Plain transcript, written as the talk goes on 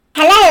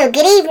Hello,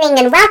 good evening,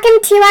 and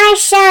welcome to our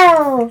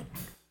show.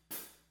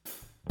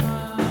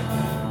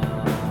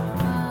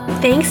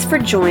 Thanks for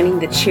joining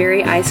the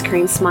Cherry Ice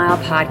Cream Smile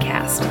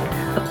podcast,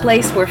 a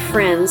place where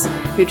friends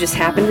who just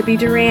happen to be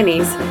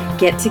Duranys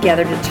get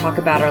together to talk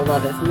about our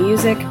love of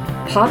music,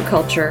 pop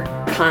culture,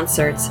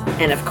 concerts,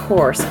 and of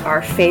course,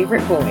 our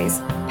favorite boys,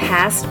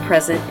 past,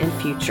 present, and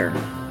future.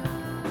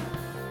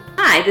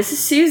 Hi, this is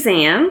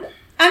Suzanne.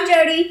 I'm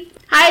Jody.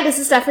 Hi, this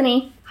is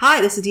Stephanie.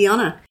 Hi, this is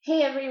Deanna.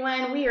 Hey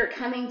everyone, we are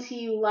coming to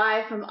you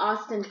live from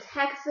Austin,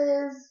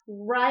 Texas,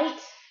 right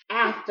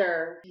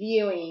after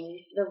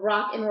viewing the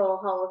Rock and Roll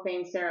Hall of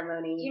Fame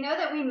ceremony. You know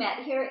that we met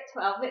here at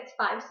 12, it's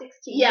 5:16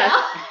 Yes.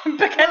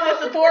 Because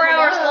it's 4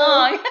 hours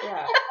long.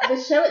 Yeah.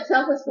 The show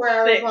itself was 4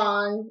 hours 6.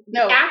 long.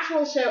 No. The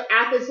actual show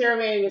at the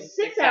ceremony was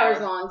 6 hours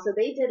long, so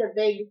they did a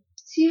big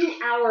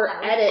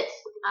 2-hour edit.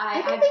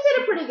 I think they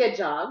did a pretty good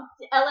job.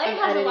 LA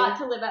has a lot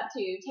to live up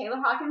to. Taylor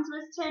Hawkins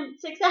was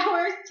 6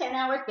 hours, 10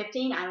 hours,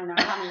 15, I don't know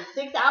how many,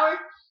 6 hours.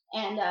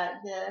 And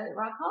the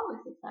Rock Hall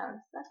was 6 hours.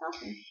 That's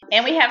awesome.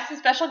 And we have some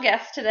special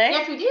guests today.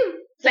 Yes, we do.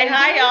 Say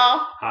hi,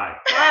 y'all. Hi.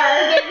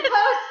 Our big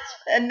host.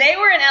 And they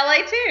were in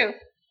LA too.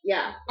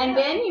 Yeah. And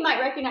Ben, you might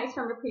recognize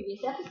from a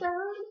previous episode.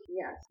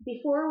 Yes.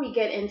 Before we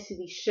get into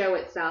the show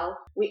itself,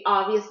 we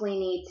obviously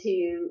need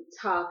to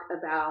talk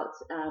about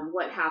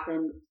what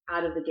happened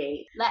out of the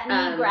gate. Let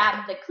me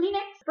grab the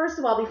Kleenex. First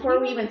of all, before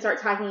we even start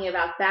talking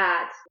about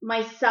that,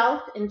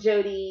 myself and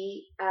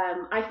Jody,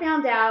 I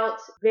found out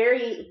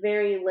very,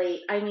 very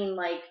late, I mean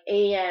like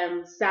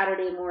a.m.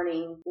 Saturday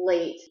morning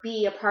late,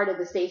 be a part of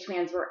the stage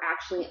fans were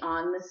actually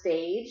on the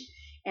stage,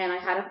 and I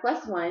had a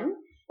 +1.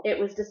 It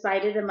was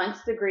decided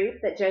amongst the group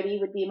that Jody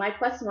would be my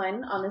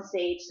 +1 on the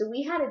stage. So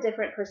we had a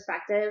different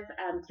perspective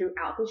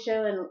throughout the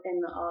show, and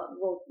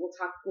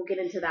we'll get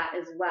into that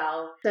as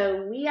well.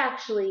 So we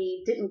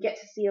actually didn't get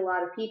to see a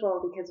lot of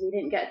people because we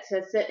didn't get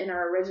to sit in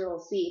our original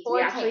seats.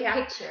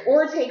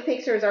 Or take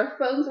pictures. Our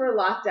phones were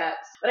locked up.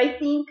 But I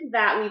think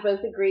that we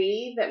both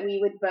agree that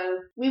we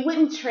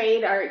wouldn't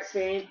trade our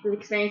experience, the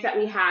experience that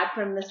we had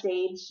from the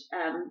stage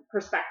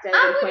perspective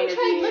and point of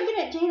view. I wouldn't trade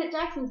looking at Janet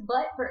Jackson's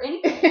butt for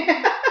anything.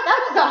 That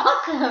was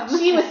awesome.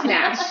 She was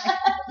snatched.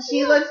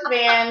 She looks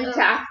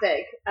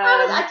fantastic.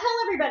 I tell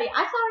everybody,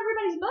 I saw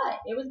everybody's butt.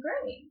 It was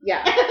great.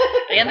 Yeah.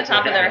 And the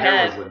top of their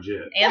head. That was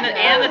legit.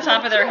 And the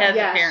top of their heads,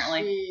 Yeah.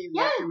 apparently.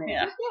 Yes.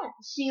 Yeah.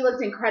 She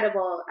looked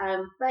incredible.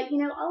 But,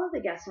 all of the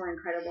guests were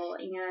incredible.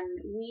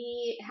 And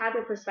we had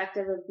the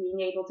perspective of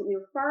being able to, we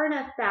were far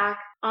enough back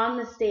on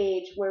the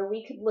stage where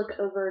we could look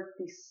over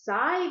the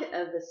side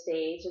of the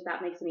stage, if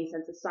that makes any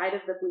sense, the side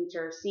of the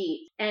bleacher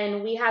seat.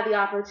 And we had the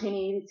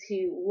opportunity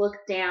to look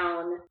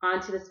down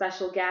onto the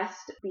special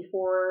guest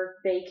before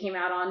they came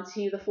out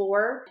onto the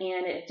floor.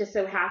 And it just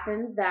so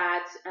happened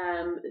that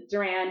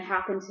Duran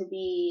happened to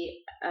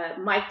be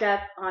mic'd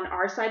up on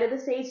our side of the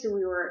stage, so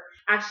we were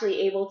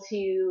actually able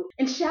to,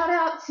 and shout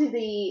out to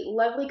the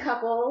lovely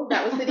couple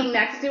that was sitting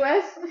next to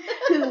us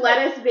who let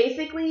us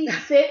basically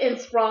sit and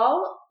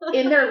sprawl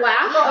in their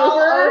lap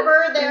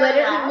over their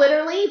lap.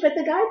 Literally, but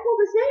the guy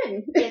pulled us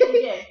in. Yes,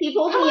 he did. He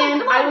pulled me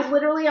in. I was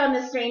literally on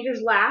the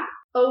stranger's lap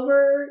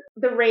over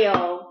the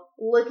rail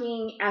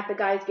looking at the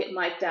guys get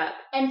mic'd up.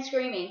 And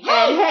screaming.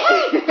 Hey!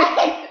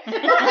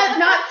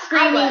 Not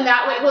screaming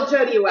that way. Well,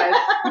 Jody was.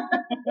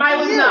 I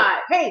was not.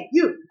 Hey,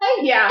 you.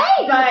 Hey, Yeah,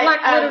 hey,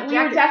 but we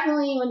were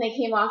definitely, when they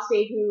came off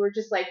stage, we were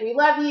just like, we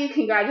love you,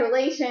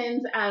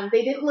 congratulations.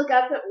 They didn't look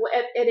up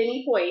at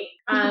any point,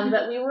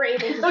 but we were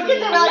able to Look see. at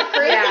them like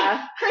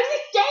Yeah. crazy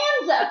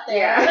stands up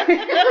there. Yeah.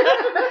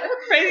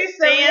 Crazy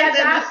So we had stands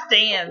in the that-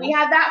 stands. We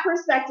had that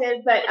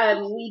perspective, but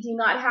we do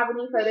not have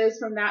any photos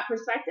from that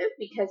perspective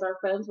because our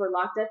phones were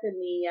locked up in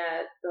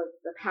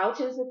the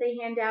pouches that they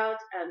hand out,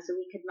 so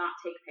we could not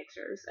take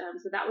pictures.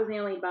 So that was the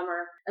only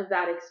bummer of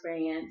that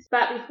experience.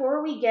 But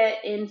before we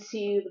get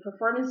into the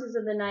performances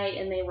of the night,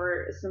 and they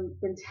were some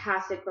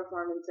fantastic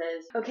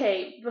performances.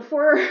 Okay,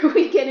 before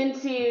we get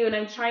into, and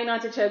I'm trying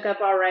not to choke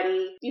up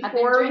already,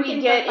 before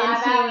we get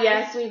into,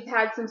 yes, we've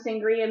had some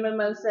sangria and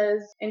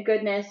mimosas and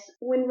goodness.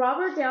 When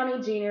Robert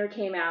Downey Jr.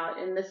 came out,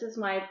 and this is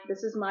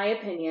my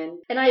opinion,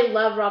 and I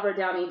love Robert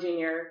Downey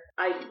Jr.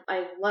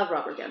 I love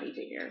Robert Downey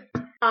Jr.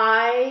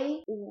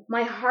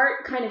 My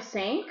heart kind of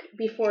sank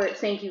before it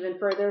sank even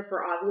further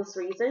for obvious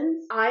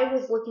reasons. I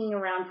was looking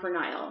around for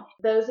Nile.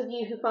 Those of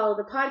you who follow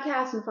the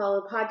podcast and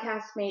follow the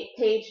podcast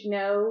page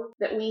know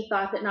that we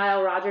thought that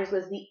Nile Rodgers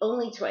was the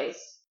only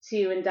choice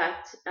to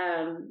induct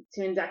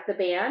the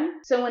band.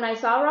 So when I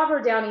saw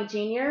Robert Downey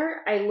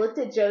Jr., I looked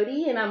at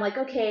Jody and I'm like,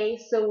 okay,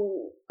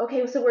 so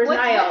where's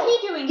Niall?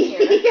 What's he doing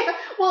here? Yeah,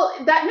 well,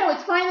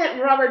 it's fine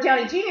that Robert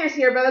Downey Jr. is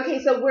here, but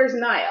okay, so where's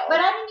Niall? But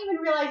I didn't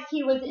even realize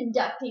he was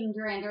inducting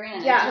Duran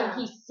Duran until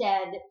he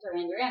said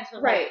Duran Duran.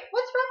 So right. Like,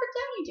 what's Robert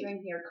Downey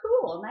doing here?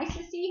 Cool, nice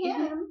to see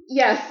him.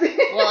 Yes.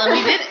 Well, and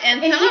we did,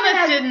 and some of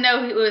us didn't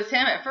know it was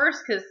him at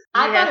first because he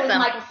I thought has it was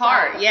some Michael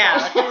part. Cyrus.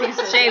 Yeah, because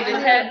he's shaved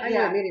his head.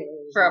 Yeah.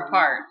 for a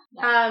part.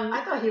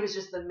 I thought he was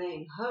just the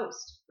main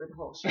host for the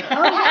whole show.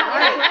 Oh,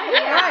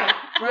 yeah.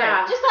 Right.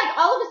 Yeah. Just like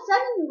all of a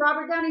sudden,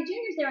 Robert Downey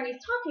Jr.'s there and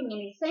he's talking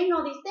and he's saying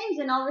all these things,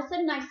 and all of a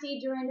sudden I see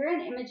Duran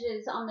Duran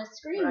images on the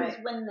screens Right.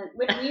 when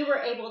we were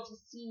able to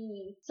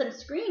see some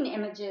screen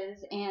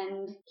images.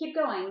 And keep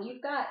going.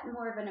 You've got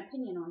more of an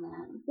opinion on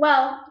that.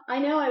 Well, I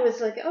know I was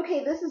like,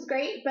 okay, this is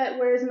great, but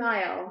where's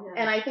Niall?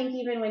 Yeah. And I think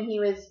even when he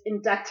was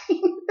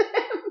inducting them,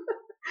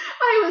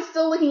 I was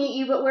still looking at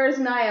you, but where's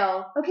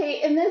Niall?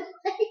 Okay, and then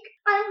like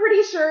I'm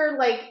pretty sure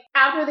like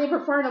after they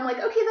performed, I'm like,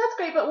 okay, that's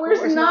great, but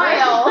where's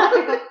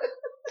Niall?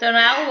 So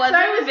Niall was So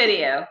I in the was-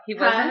 video. He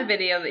was in the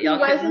video that y'all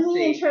He was in couldn't the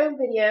see. intro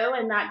video,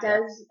 and that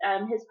does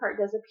his part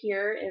does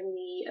appear in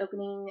the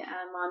opening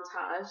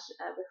montage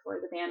before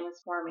the band was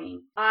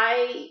forming.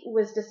 I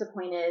was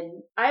disappointed.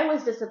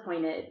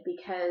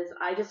 Because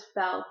I just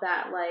felt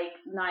that like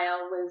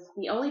Niall was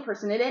the only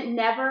person. It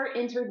never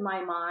entered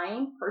my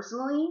mind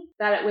personally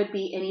that it would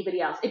be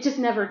anybody else. It just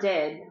never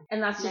did,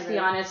 and that's just the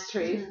Never. honest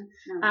truth.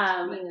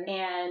 No, me either.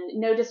 And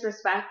no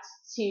disrespect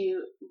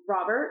to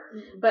Robert,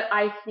 but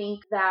I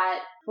think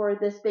that for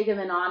this big of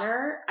an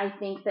honor, I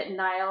think that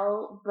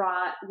Niall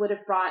would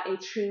have brought a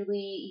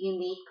truly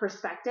unique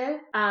perspective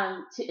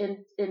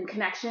in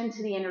connection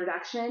to the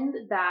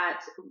introduction that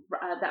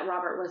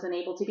Robert wasn't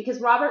able to, because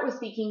Robert was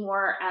speaking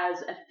more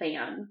as a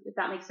fan, if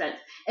that makes sense.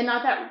 And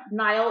not that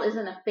Niall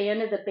isn't a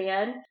fan of the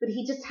band, but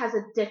he just has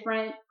a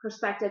different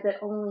perspective that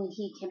only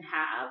he can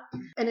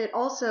have. And it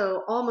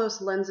also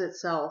almost lends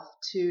itself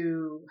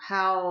to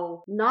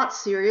how not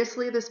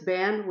seriously this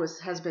band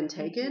has been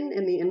taken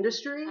in the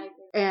industry. I agree.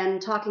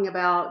 And talking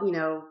about, you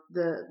know,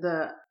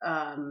 the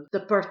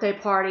birthday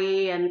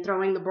party and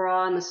throwing the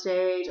bra on the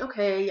stage.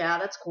 Okay, yeah,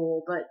 that's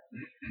cool. But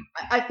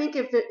I think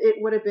if it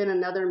would have been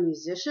another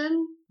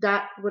musician,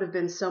 that would have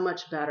been so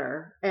much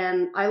better.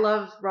 And I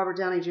love Robert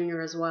Downey Jr.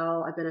 as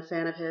well. I've been a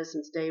fan of his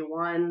since day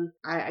one.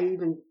 I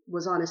even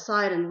was on his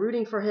side and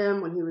rooting for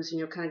him when he was, you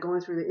know, kind of going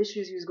through the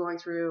issues he was going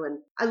through. And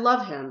I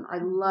love him.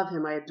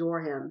 I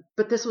adore him.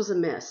 But this was a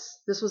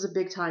miss. This was a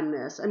big time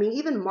miss. I mean,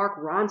 even Mark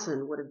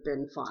Ronson would have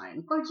been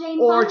fine.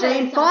 Or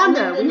Jane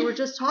Fonda. We were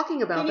just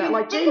talking about Didn't that. even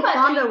Like think Jane about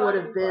Fonda Jane would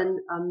Fonda have been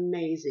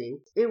amazing.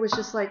 It was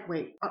just like,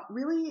 wait,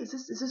 really? Is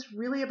this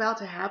really about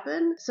to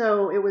happen?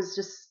 So it was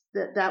just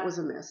that was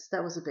a miss.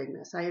 That was a big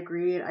miss. I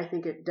agree. I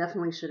think it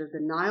definitely should have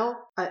been Niall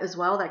as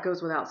well. That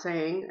goes without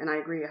saying. And I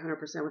agree 100%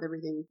 with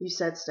everything you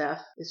said, Steph.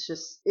 It's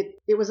just,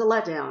 it was a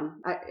letdown.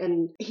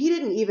 And he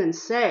didn't even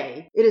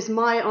say, it is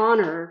my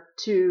honor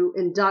to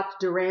induct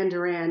Duran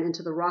Duran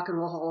into the Rock and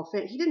Roll Hall of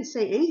Fame. He didn't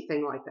say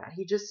anything like that.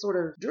 He just sort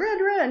of, Duran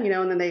Duran, you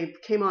know, and then they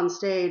came on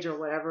stage or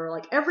whatever.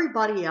 Like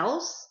everybody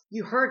else,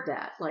 you heard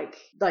that, like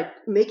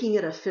making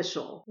it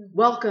official. Mm-hmm.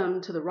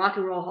 Welcome to the Rock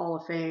and Roll Hall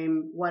of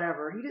Fame,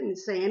 whatever. He didn't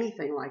say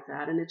anything like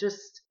that, and it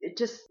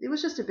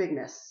was just a big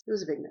miss. It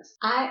was a big miss.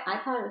 I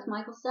thought it was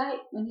Michael Stipe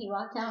when he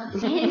walked down the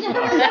stage. What the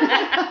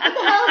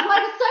hell is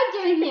Michael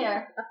Stipe doing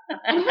here?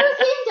 And who's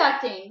he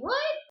inducting? What?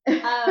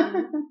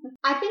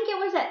 I think it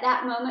was at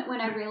that moment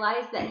when I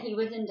realized that he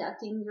was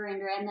inducting Duran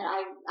Duran that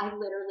I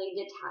literally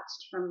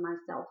detached from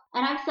myself.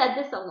 And I've said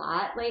this a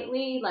lot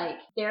lately. Like,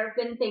 there have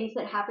been things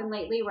that happen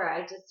lately where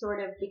I just sort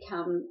of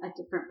become a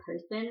different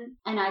person.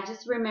 And I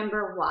just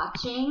remember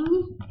watching,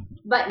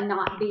 but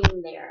not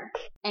being there.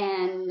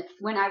 And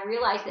when I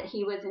realized that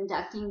he was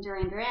inducting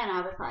Duran Duran, I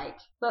was like,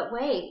 but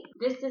wait,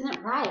 this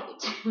isn't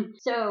right.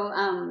 So,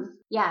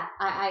 yeah,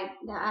 I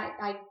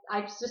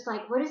was just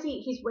like, what is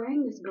he? He's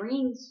wearing this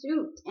green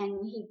suit and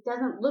he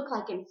doesn't look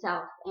like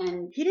himself.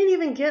 And he didn't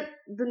even get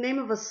the name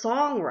of a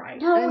song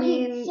right. No, I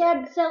mean, he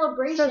said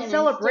Celebration.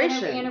 Instead of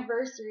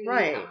Anniversary.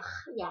 Right.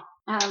 Yeah.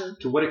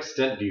 To what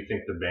extent do you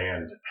think the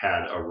band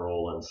had a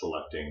role in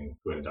selecting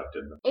who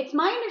inducted them? It's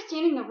my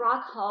understanding the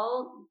Rock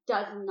Hall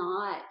does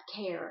not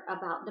care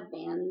about the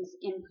band's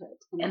input.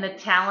 And the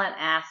talent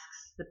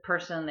asks the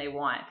person they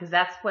want. Because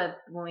that's what,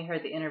 when we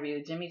heard the interview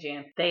with Jimmy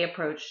Jam, they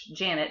approached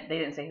Janet. They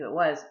didn't say who it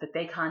was, but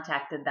they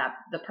contacted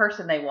the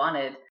person they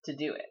wanted to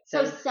do it.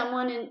 So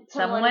someone in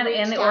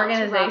the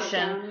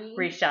organization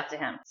reached out to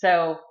him.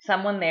 So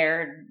someone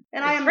there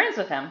is friends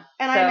with him.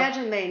 And I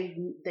imagine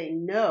they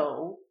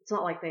know. It's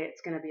not like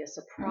it's going to be a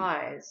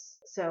surprise.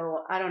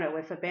 So I don't know.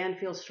 If a band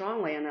feels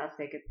strongly enough,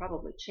 they could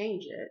probably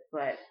change it.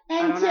 But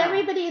and to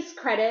everybody's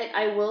credit,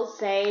 I will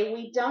say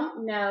we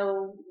don't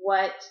know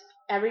what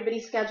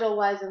everybody's schedule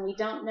was, and we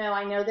don't know.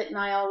 I know that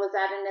Niall was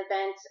at an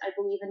event, I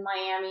believe, in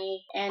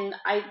Miami, and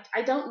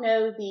I don't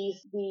know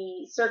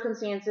the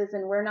circumstances,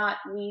 and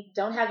we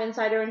don't have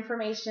insider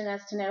information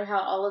as to know how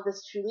all of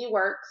this truly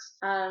works.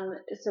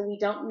 So we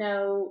don't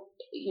know,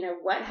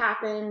 what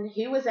happened,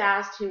 who was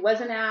asked, who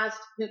wasn't asked,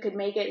 who could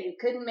make it, who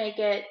couldn't make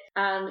it.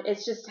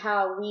 It's just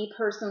how we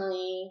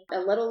personally a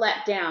little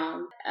let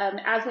down.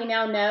 As we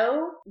now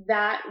know,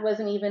 that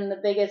wasn't even the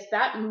biggest.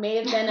 That may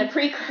have been a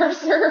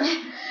precursor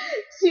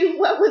to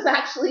what was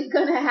actually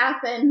going to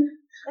happen.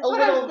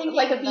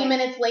 That's a few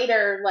minutes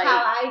later.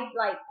 How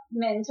I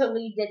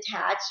mentally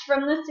detached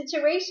from the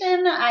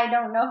situation. I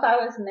don't know if I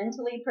was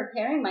mentally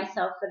preparing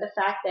myself for the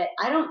fact that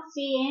I don't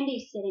see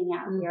Andy sitting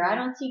out here. I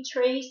don't see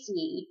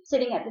Tracy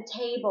sitting at the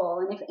table.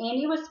 And if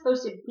Andy was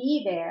supposed to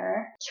be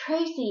there,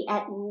 Tracy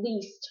at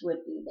least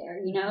would be there,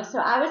 you know? So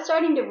I was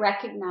starting to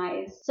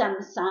recognize some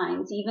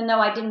signs, even though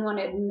I didn't want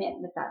to admit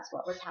that that's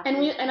what was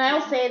happening. And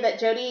I'll say that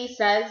Jody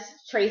says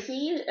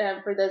Tracy,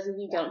 for those of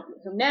you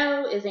who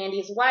know, is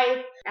Andy's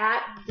wife.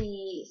 At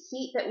the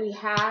seat that we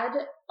had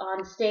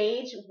on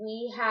stage,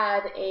 we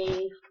had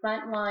a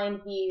front line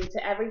view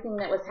to everything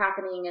that was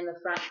happening in the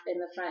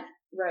front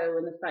row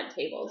and the front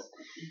tables.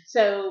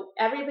 So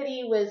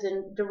everybody was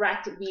in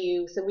direct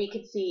view, so we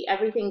could see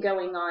everything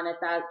going on at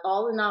that.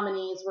 All the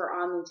nominees were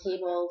on the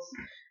tables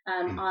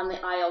on the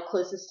aisle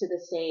closest to the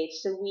stage,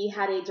 so we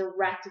had a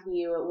direct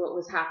view of what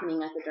was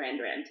happening at the Duran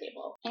Duran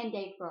table. And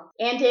Dave Grohl.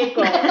 And Dave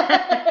Grohl.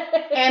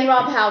 And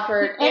Rob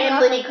Halford. And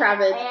Lenny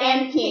Kravitz.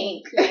 And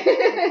Pink.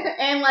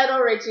 And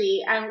Lionel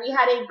Richie. And we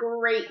had a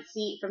great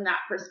seat from that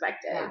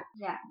perspective.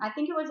 Yeah. I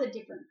think it was a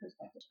different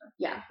perspective.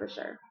 Yeah, for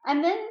sure.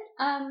 And then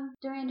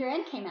Duran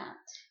Duran came out.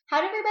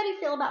 How did everybody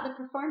feel about the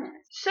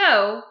performance?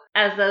 So,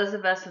 as those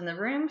of us in the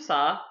room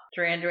saw,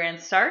 Duran Duran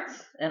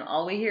starts, and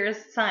all we hear is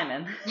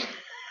Simon.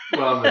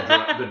 Well, the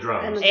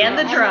drums. And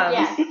the drums.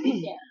 Yes.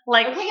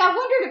 Like, okay, I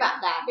wondered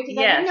about that because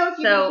I didn't know if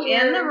you could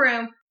hear. In the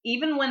room,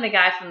 even when the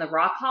guy from the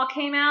Rock Hall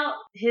came out,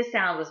 his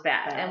sound was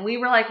bad. And we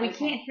were like, we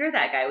can't hear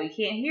that guy. We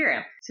can't hear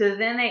him. So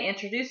then they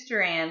introduced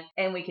Duran,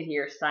 and we could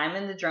hear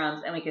Simon, the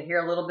drums, and we could hear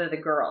a little bit of the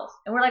girls.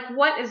 And we're like,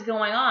 what is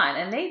going on?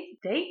 And they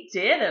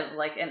did a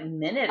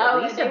minute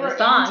at least of the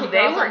song.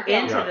 They were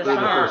into the song.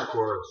 The first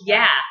chorus.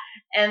 Yeah.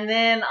 And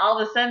then all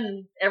of a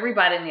sudden,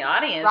 everybody in the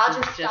audience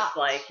is just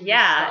like,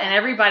 and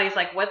everybody's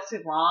like, what's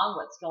wrong?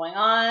 What's going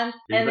on?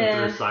 Even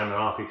threw Simon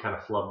off. He kind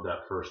of flubbed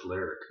that first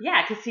lyric.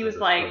 Yeah, because he was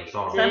like,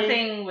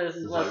 something was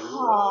he didn't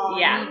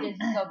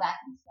go back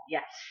and stuff.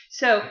 Yeah.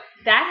 So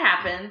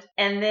that happened,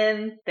 and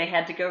then they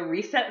had to go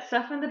reset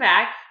stuff in the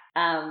back.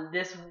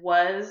 This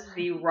was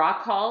the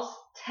Rock Hall's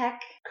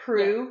tech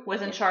crew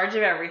was in charge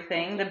of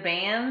everything. The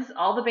bands,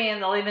 all the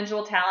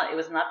individual talent, it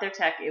was not their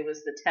tech, it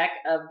was the tech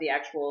of the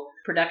actual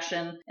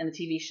production and the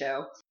TV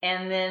show.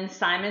 And then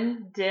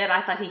Simon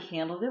I thought he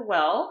handled it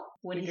well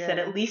when he said,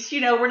 at least,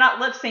 we're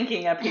not lip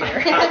syncing up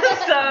here.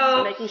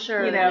 So, making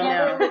sure,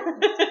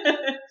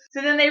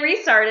 So then they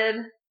restarted,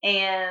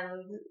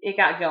 and it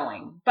got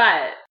going.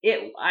 But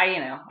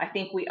I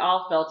think we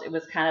all felt it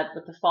was kind of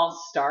with the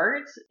false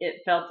start.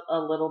 It felt a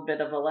little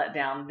bit of a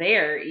letdown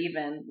there,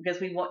 even because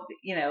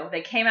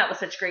they came out with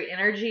such great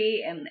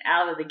energy and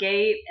out of the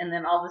gate, and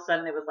then all of a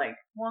sudden it was like,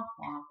 wah,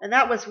 wah. And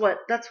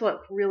that's what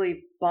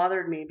really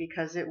bothered me,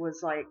 because it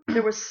was like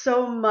there was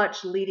so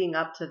much leading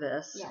up to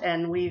this,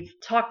 and we've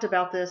talked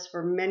about this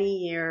for many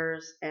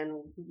years,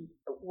 and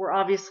we're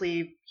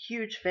obviously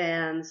huge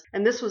fans,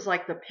 and this was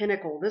like the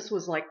pinnacle. This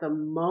was like the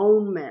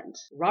moment.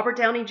 Robert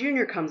Downey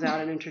Jr. comes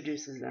out and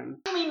introduces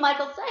them. You mean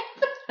Michael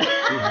Say?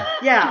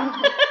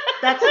 Yeah.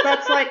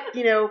 That's like,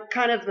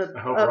 kind of the...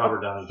 I hope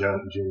Robert Downey Jr.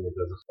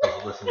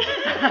 doesn't listen to this.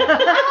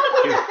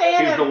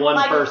 He's the one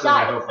person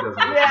I hope doesn't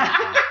listen to this.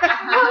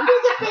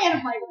 Who's a fan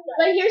of Michael Say?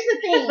 But here's the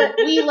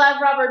thing. We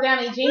love Robert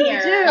Downey Jr. We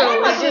do.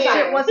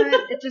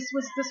 This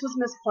was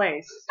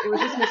misplaced. It was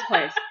just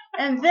misplaced.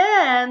 And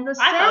then the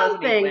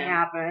sound thing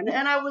happened,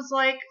 and I was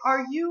like,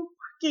 are you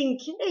fucking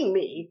kidding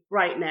me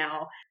right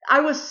now?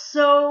 I was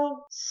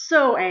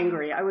so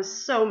angry. I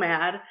was so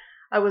mad.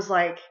 I was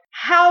like,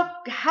 how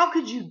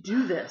could you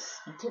do this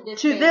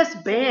to this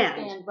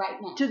band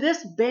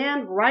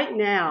right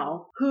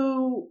now?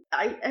 Who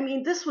I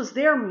mean, this was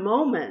their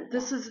moment.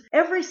 This is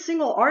every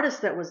single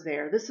artist that was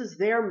there. This is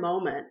their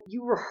moment.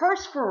 You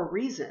rehearse for a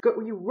reason.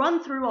 You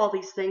run through all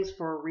these things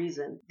for a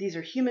reason. These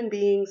are human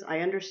beings. I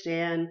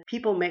understand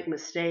people make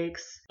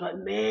mistakes, but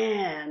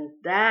man,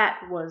 that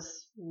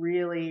was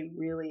really,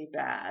 really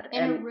bad.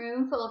 In a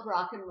room full of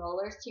rock and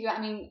rollers too. I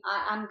mean,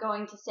 I'm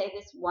going to say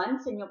this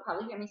once, and you'll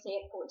probably hear me say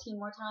it 14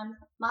 more times.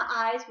 My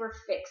eyes were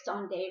fixed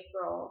on Dave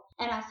Grohl,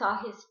 and I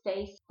saw his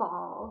face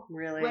fall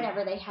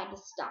whenever they had to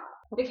stop.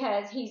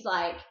 Because he's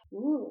like,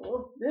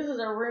 ooh, this is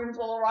a room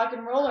full of rock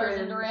and rollers,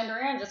 and Duran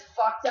Duran just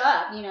fucked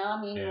up, I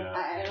mean,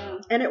 I don't know.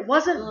 And it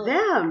wasn't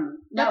them.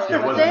 That's the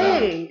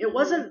thing. It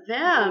wasn't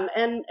them.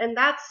 And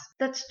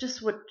that's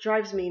just what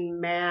drives me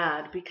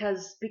mad,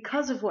 because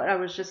of what I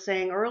was just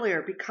saying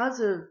earlier, because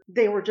of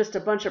they were just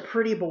a bunch of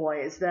pretty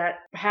boys that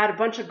had a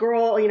bunch of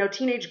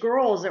teenage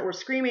girls that were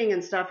screaming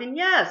and stuff. And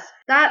yes,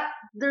 that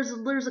there's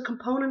a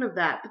component of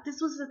that, but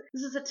this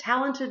is a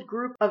talented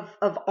group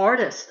of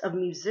artists, of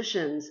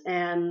musicians,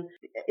 and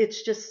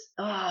it's just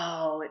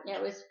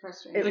it was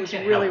frustrating. It was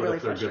really, really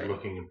frustrating. They're good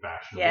looking and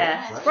fashionable.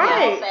 Yeah,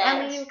 right? right.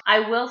 I mean,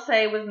 I will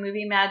say with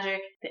Movie Magic,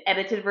 perfect. The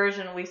edited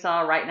version we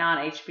saw right now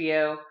on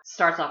HBO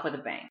starts off with a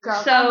bang.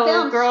 Girls on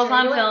Film, Girls straight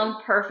on away. Film,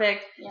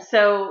 perfect. Yeah.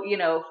 So,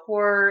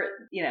 for,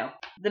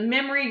 the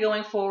memory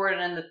going forward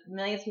and the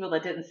millions of people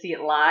that didn't see it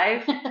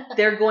live,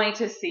 they're going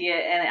to see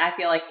it, and I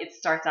feel like it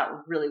starts out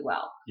really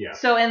well. Yeah.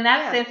 So in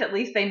that sense, at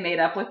least they made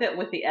up with it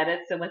with the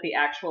edits and with the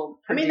actual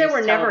they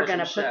were never going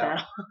to put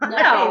that on.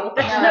 No.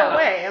 There's no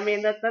way. I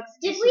mean, that's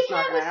Did just we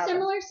not have gonna a happen.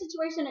 similar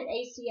situation at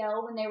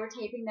ACL when they were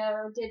taping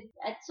though?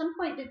 At some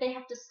point did they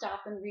have to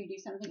stop and redo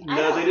something? I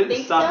No, don't they didn't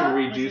think stop so. and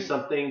redo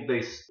something.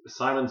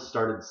 Simon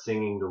started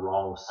singing the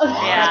wrong song.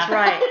 Yeah. That's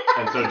right.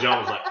 And so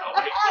John was like, oh,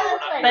 wait, no, we're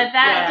not Right. doing But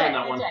that- we're not doing That's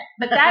that one. right.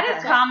 But that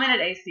is Right. common at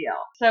ACL.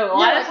 So a No,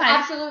 lot of it's times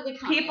absolutely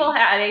common. people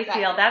at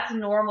ACL, Right. that's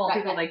normal. Right,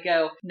 People right. that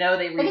go, no,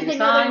 they Because redo they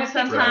know they're gonna songs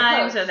fix it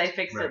sometimes, post. or they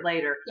fix Right. it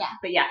later. Yeah.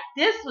 But yeah,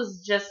 this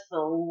was just the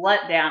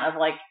letdown of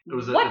like, It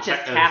was what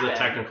just happened? It was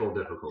a technical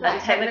difficulty. A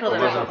technical It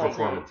wasn't a difficulty.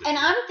 performance. And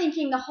I'm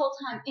thinking the whole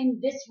time, in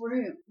this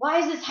room. Why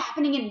is this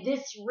happening in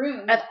this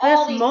room? At with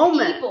all this these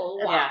moment. people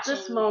At watching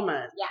this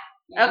moment. Yeah.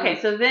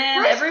 Okay, so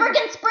then Bruce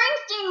freaking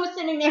Springsteen was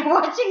sitting there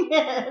watching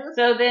this.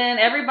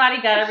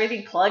 everybody got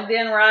everything plugged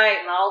in right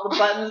and all the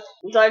buttons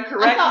done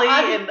correctly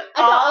and I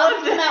saw all of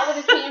Ozzy this. come out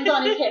with his hands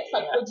on his hips,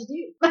 like, what'd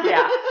you do?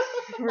 Yeah.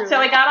 So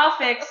it got all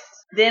fixed.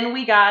 Then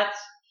we got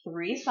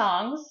 3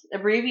 songs,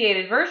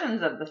 abbreviated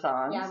versions of the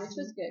songs. Yeah, which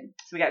was good.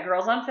 So we got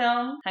Girls on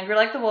Film, Hungry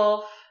Like the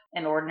Wolf,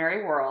 and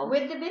Ordinary World.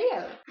 With the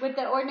video, with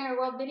the Ordinary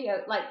World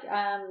video, like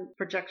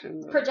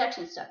Projection.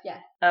 projection stuff. Yeah.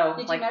 Oh,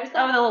 Did you like notice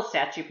that? the little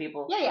statue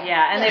people.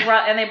 Yeah. And they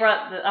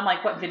brought. I'm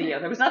like, what video?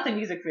 There was not the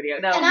music video.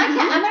 No. And I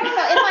don't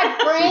know. In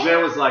my brain,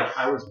 Suzanne was like,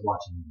 I was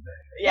watching today.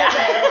 Yeah.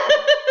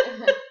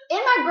 in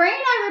my brain,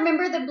 I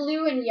remember the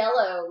blue and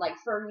yellow, like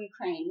for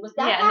Ukraine. Was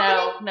that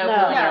happening? no, No.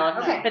 blue and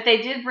yellow. Okay. But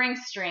they did bring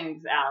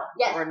strings out.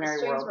 Yes, Ordinary the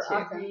strings World were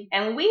too. awesome.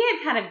 And we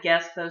had kind of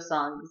guessed those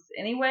songs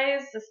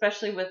anyways,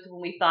 especially with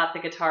when we thought the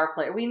guitar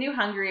player. We knew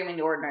Hungry and we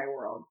knew Ordinary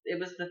World. It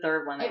was the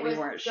third one that It we was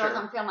weren't Girls sure.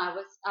 on Film. I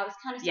was kind of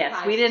surprised.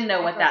 Yes, we didn't know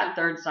at what Girls that on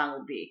third Film. song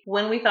would be.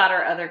 When we thought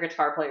our other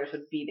guitar players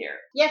would be there.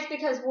 Yes,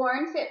 because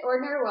Warren fit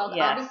Ordinary World.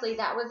 Yes. Obviously,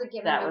 that was a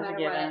given. That no was a matter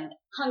given. what.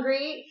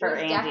 Hungry For was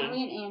Andy.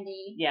 definitely an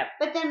Andy. Yep.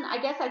 But then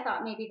I guess I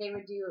thought maybe they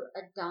would do a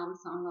Dom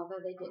song, although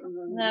they didn't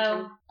really No.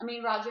 mention. I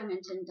mean, Roger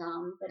mentioned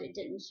Dom, but it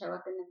didn't show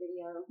up in the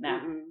video.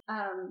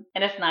 No.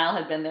 And if Niall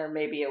had been there,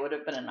 maybe it would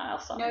have been a Niall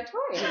song.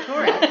 Notorious.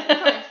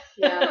 Notorious.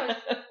 Yeah.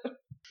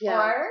 Yeah.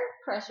 Or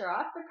Pressure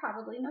Off, but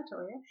probably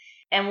Notorious.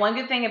 And one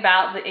good thing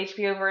about the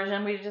HBO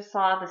version, we just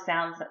saw the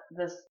sounds.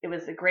 It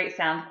was a great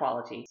sound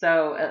quality.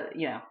 So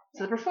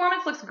so the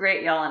performance looks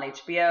great, y'all, on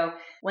HBO.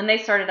 When they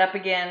started up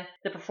again,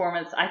 the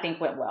performance I think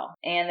went well.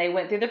 And they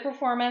went through the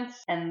performance,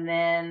 and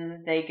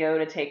then they go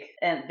to take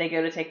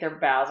their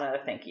bows and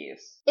their thank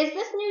yous. Is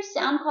this new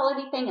sound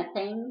quality thing a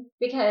thing?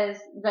 Because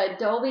the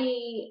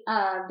Dolby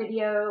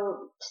video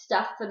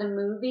stuff for the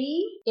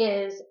movie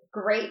is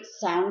great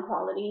sound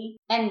quality,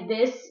 and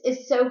this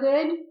is so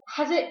good.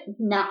 Has it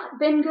not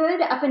been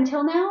good up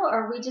until now?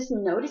 Or are we just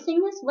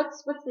noticing this?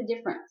 What's the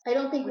difference? I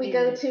don't think What we do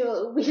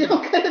you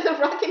don't go to the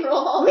Rock and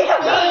Roll Hall. We don't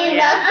of go to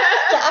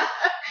Fame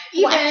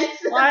events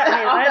Well, I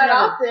mean, all I've that never-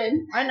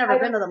 often. I've never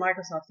been to the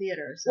Microsoft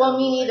Theater. So Well,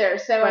 me neither.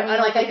 So But I mean, I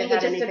don't like, I think think it it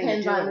had just anything to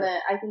depends do on with the.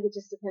 I think it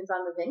just depends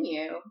on the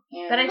venue.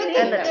 And But I think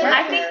And the I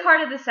traffic. think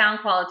part of the sound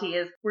quality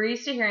is we're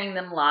used to hearing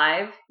them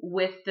live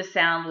with the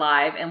sound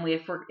live, and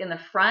if we're in the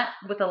front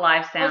with the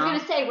live I was sound, going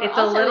to say, we're it's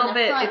a also in little the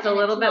bit front it's a and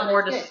little bit not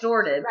more as good.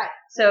 distorted. Right.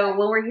 So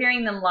when we're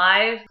hearing them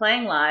live,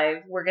 playing live,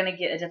 we're going to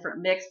get a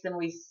different mix than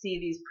we see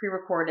these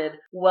pre-recorded,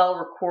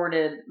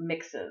 well-recorded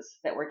mixes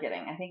that we're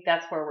getting. I think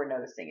that's where we're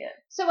noticing it.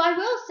 So I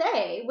will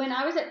say, when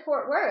I was at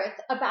Fort Worth,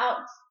 about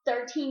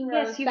 13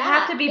 rows Yes, you back,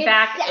 have to be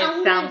back. It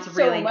sounded sounds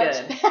really so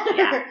much good.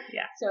 better.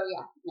 Yeah. So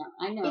yeah, no,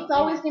 I know. it's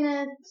always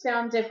gonna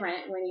sound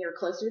different when you're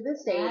closer to the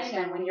I stage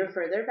know. than when you're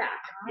further back.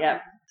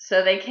 Yep.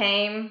 So they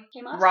came.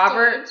 Came off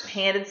Robert stage.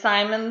 handed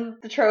Simon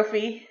the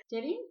trophy.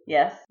 Did he?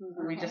 Yes,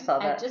 we Okay. just saw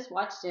that. I just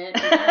watched it.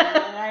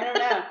 I don't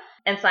know.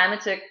 And Simon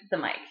took the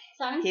mic.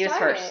 Simon He was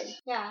started.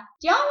 first. Yeah.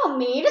 Do y'all want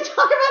me to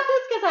talk about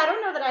this? Because I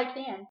don't know that I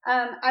can.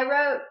 I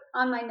wrote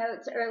on my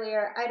notes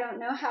earlier, I don't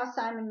know how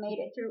Simon made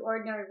it through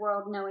Ordinary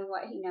World knowing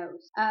what he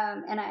knows.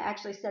 And I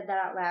actually said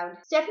that out loud.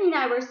 Stephanie and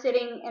I were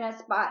sitting in a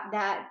spot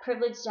that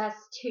privileged us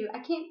to, I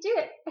can't do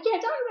it. I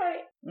can't talk about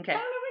it. Okay. I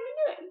don't know if I can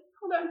do it.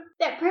 Hold on.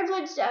 That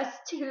privileged us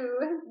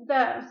to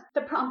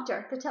the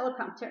prompter, the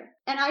teleprompter.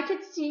 And I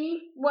could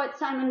see what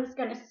Simon was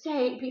going to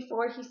say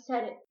before he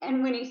said it.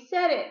 And when he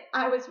said it,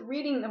 I was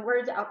reading the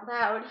words out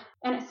loud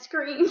and I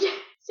screamed.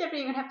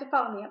 Stephanie, you're going to have to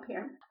follow me up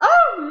here.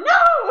 Oh,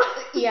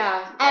 no!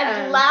 Yeah.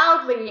 As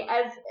loudly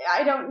as,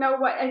 I don't know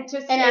what,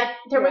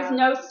 there was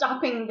no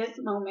stopping this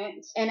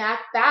moment. And at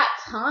that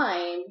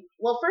time,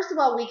 well, first of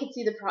all, we could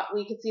see the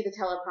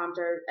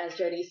teleprompter, as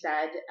Jody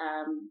said,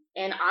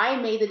 and I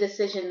made the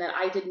decision that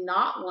I did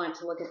not want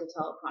to look at the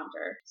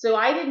teleprompter. So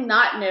I did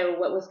not know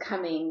what was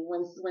coming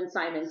when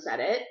Simon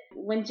said it.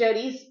 When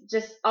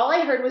all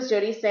I heard was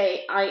Jody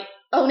say,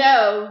 oh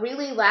no,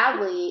 really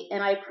loudly,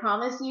 and I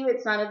promise you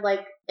it sounded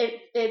like,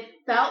 it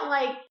felt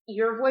like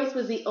your voice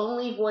was the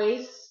only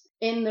voice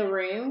in the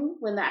room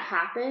when that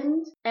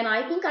happened. And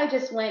I think I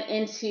just went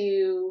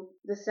into,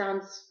 this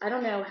sounds, I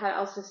don't know how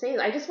else to say it.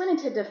 I just went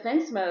into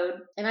defense mode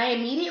and I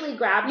immediately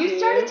grabbed you. You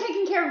started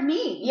taking care of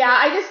me. Yeah,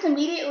 I just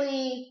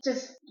immediately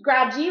just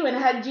grabbed you and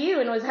hugged you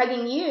and was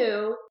hugging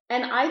you.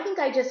 And I think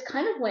I just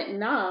kind of went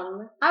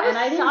numb. I was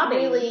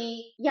sobbing.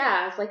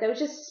 It's like I was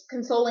just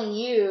consoling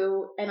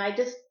you, and I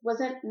just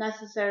wasn't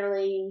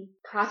necessarily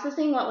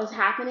processing what was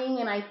happening.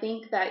 And I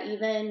think that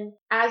even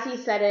as he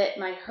said it,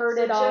 and I heard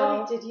it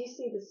all. Jody, did you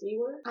see the C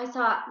word? I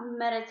saw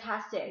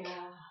metastatic.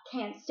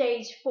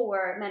 Stage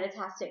 4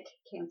 metastatic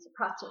cancer,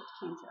 prostate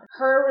cancer.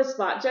 Her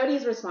response,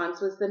 Jody's response,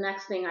 was the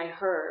next thing I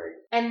heard.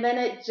 And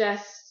then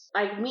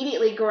I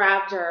immediately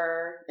grabbed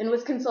her and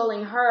was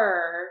consoling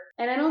her.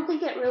 And I don't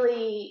think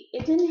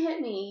it didn't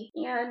hit me.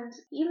 And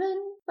even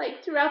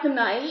like throughout the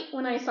night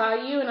when I saw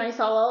you and I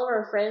saw all of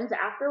our friends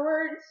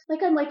afterwards,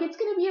 like I'm like, it's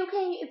going to be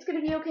okay. It's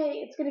going to be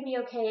okay. It's going to be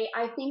okay.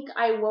 I think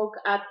I woke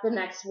up the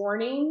next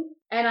morning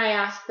and I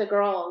asked the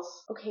girls,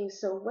 okay,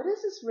 so what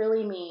does this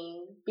really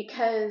mean?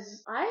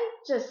 Because I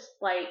just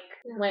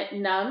went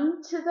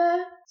numb to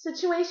the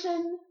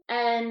situation.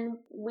 And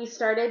we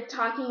started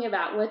talking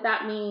about what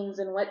that means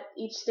and what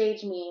each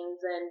stage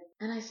means.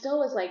 And I still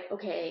was like,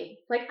 okay,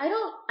 like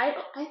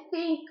I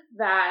think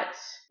that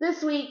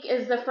this week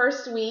is the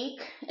first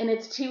week and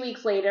it's 2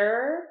 weeks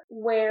later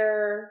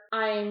where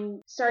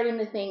I'm starting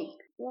to think,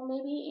 well,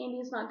 maybe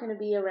Andy's not going to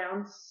be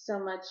around so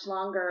much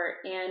longer.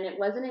 And it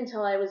wasn't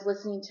until I was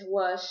listening to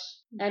Whoosh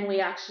and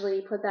we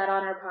actually put that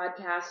on our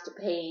podcast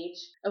page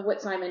of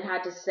what Simon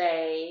had to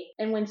say.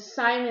 And when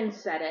Simon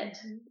said it,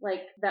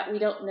 like that we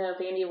don't know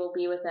if Andy will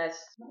be with us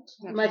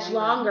much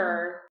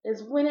longer,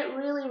 is when it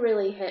really,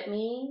 really hit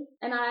me.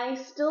 And I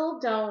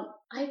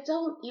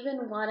don't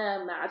even want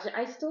to imagine.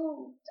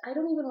 I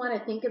don't even want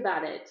to think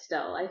about it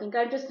still. I think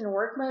I'm just in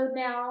work mode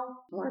now.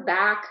 We're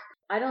back.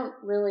 I'm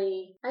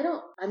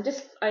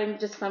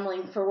just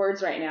fumbling for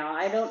words right now.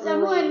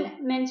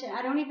 Someone mentioned,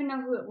 I don't even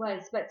know who it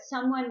was, but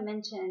someone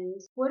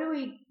mentioned, what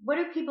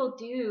do people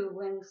do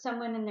when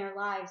someone in their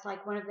lives,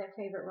 like one of their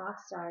favorite rock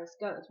stars,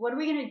 goes? What are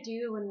we going to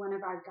do when one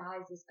of our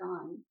guys is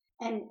gone?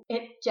 And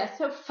it just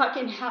so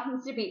fucking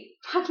happens to be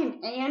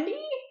fucking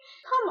Andy?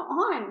 Come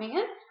on,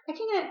 man. I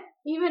can't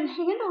even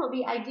handle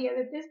the idea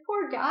that this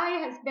poor guy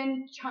has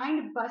been trying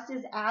to bust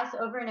his ass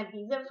over in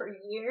Ibiza for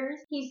years.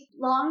 He's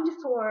longed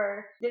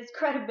for this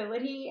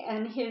credibility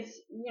and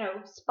his,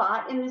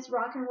 spot in this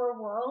rock and roll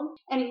world,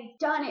 and he's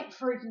done it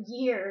for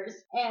years.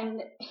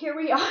 And here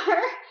we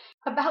are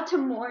about to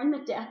mourn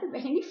the death of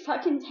Andy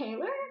fucking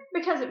Taylor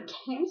because of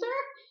cancer?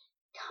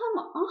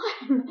 Come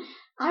on.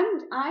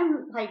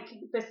 I'm like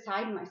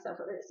beside myself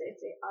over this.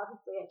 It's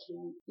obviously I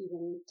can't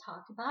even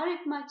talk about it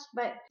much,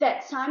 but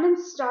that Simon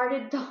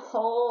started the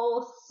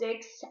whole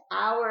 6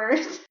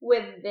 hours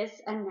with this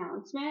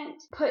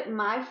announcement put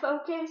my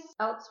focus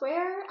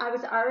elsewhere. I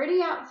was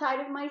already outside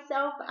of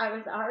myself. I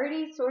was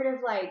already sort of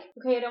like,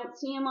 okay, I don't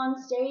see him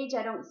on stage.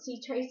 I don't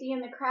see Tracy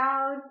in the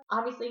crowd.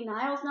 Obviously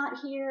Niall's not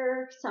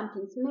here.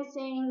 Something's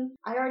missing.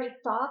 I already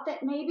thought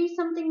that maybe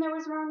something there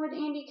was wrong with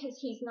Andy because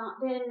he's not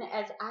been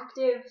as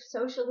active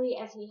socially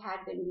as he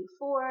had been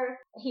before.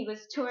 He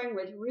was touring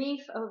with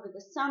Reef over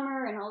the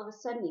summer and all of a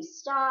sudden he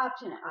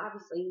stopped, and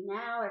obviously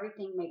now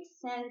everything makes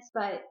sense.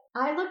 But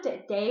I looked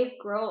at Dave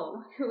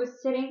Grohl, who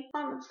was sitting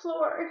on the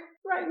floor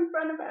right in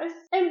front of us,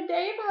 and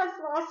Dave has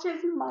lost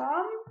his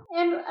mom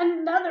and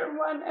another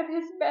one of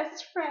his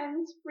best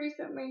friends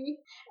recently.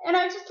 And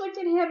I just looked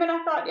at him and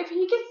I thought, if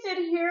he can sit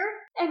here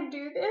and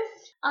do this,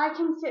 I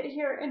can sit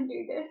here and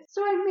do this.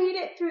 So I made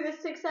it through the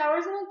 6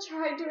 hours and I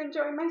tried to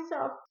enjoy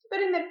myself. But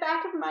in the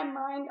back of my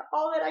mind,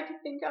 all that I could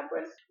think of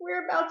was,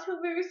 we're about to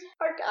lose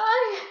our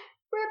guy.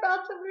 We're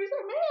about to lose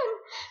our man.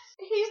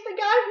 He's the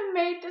guy who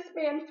made this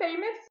band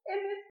famous in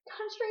this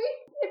country.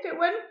 If it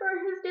wasn't for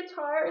his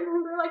guitar and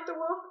Limber Like the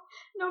Wolf,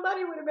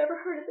 nobody would have ever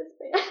heard of this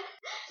band.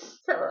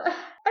 So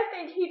I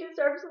think he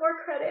deserves more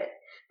credit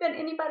than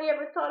anybody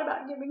ever thought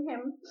about giving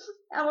him.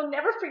 I will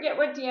never forget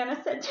what Deanna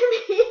said to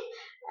me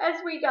as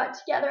we got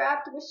together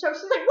after the show.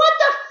 She's like, what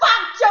the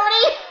fuck,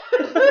 Jody?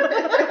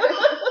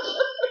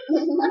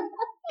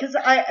 Because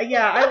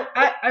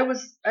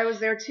I was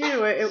there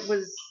too.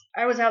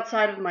 I was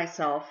outside of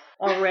myself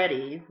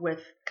already with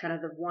kind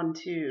of the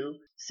 1-2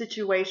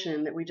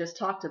 situation that we just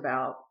talked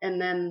about, and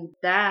then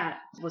that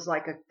was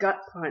like a gut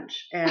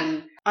punch,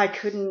 and I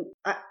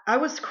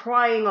was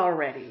crying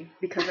already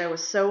because I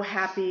was so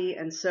happy,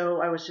 and so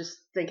I was just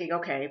thinking,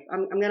 okay,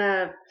 I'm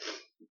gonna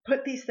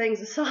put these things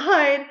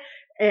aside,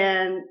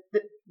 and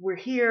we're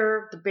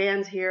here, the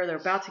band's here, they're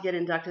about to get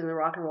inducted in the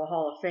Rock and Roll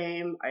Hall of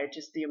Fame.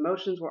 The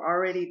emotions were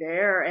already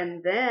there,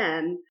 and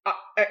then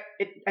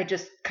I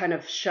just kind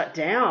of shut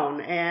down,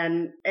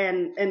 and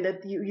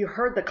that you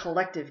heard the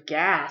collective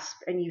gasp,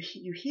 and you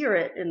hear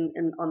it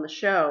in on the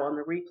show, on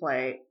the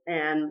replay,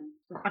 and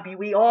I mean,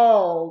 we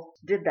all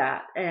did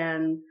that,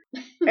 and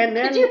then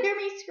did you hear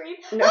me scream?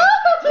 No,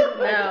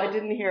 I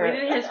didn't hear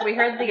it. We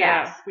heard the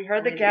gasp. We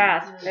heard the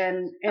gasp,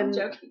 and I'm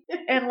joking.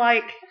 And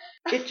like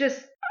it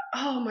just,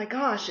 oh my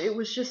gosh, it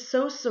was just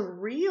so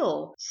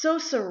surreal.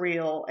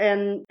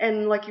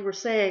 And like you were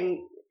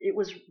saying,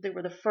 they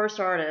were the first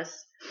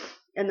artists,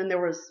 and then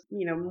there was,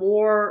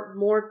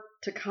 more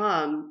to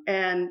come.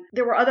 And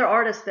there were other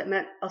artists that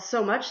meant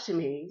so much to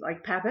me,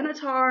 like Pat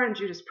Benatar and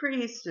Judas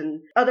Priest,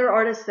 and other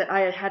artists that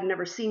I had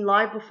never seen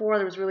live before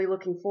that I was really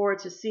looking forward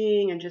to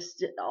seeing, and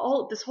just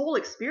all this whole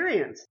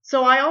experience.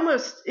 So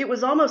it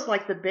was almost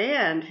like the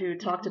band who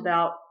talked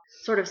about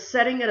sort of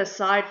setting it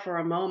aside for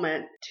a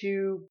moment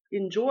to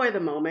enjoy the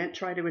moment,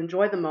 try to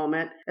enjoy the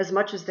moment as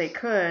much as they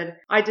could.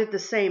 I did the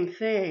same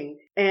thing.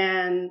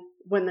 And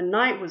when the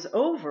night was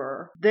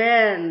over,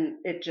 then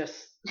it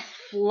just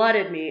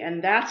flooded me.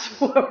 And that's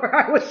where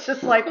I was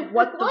just like,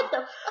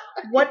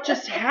 what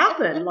just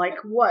happened? Like,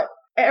 what?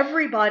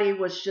 Everybody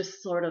was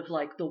just sort of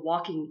like The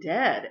Walking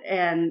Dead,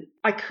 and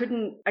I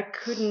can't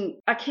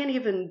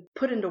even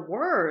put into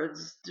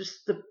words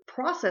just the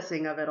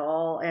processing of it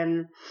all,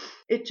 and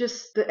it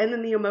just, and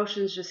then the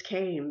emotions just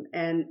came,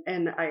 and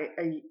I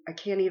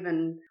can't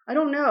even, I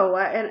don't know,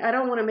 and I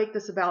don't want to make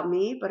this about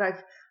me, but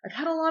I've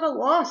had a lot of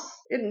loss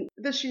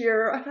this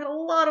year. I've had a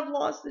lot of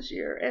loss this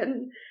year,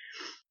 and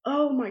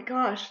oh my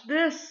gosh,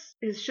 this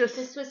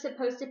was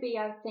supposed to be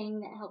our thing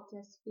that helped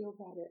us feel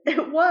better.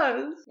 It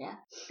was. Yeah.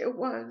 It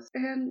was.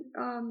 And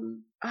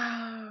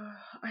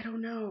I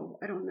don't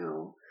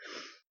know.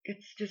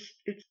 It's just,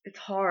 it's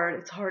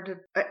hard. It's hard to,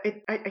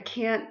 I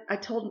can't,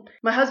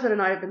 my husband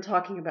and I have been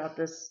talking about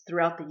this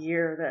throughout the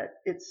year, that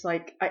it's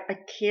like, I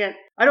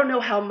don't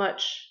know how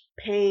much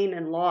pain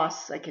and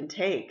loss I can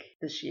take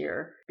this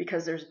year,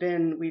 because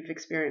we've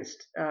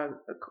experienced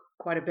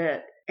quite a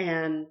bit.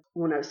 And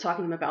when I was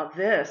talking to him about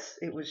this,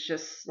 it was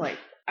just like,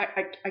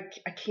 I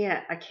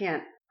can't,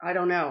 I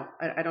don't know.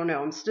 I don't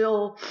know. I'm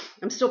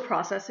still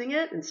processing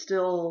it, and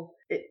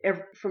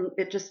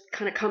it just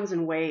kind of comes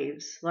in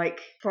waves.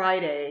 Like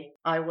Friday,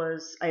 I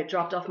had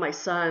dropped off my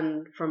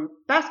son from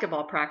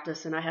basketball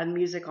practice, and I had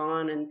music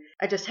on, and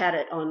I just had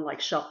it on like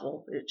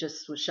shuffle. It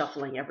just was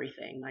shuffling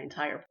everything, my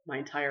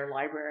entire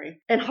library.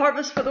 And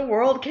Harvest for the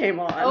World came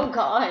on. Oh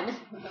God,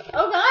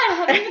 I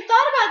haven't even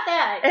thought about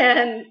that.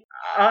 And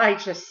I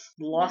just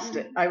lost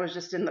it. I was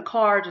just in the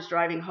car, just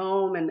driving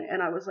home,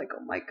 and I was like,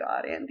 oh my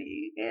God,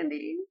 Andy,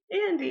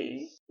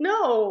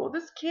 no,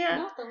 this can't.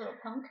 Not the little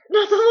punk.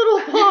 Not the little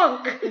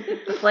punk.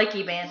 The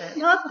flaky bandit.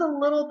 Not the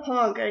little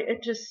punk.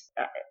 It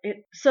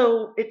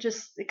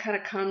kind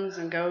of comes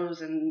and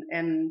goes, and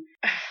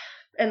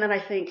then I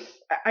think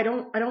I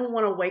don't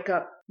want to wake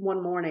up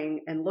one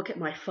morning and look at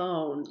my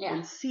phone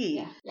and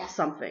see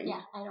something.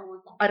 Yeah, I don't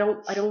want that.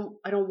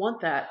 I don't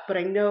want that, but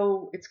I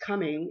know it's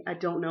coming. I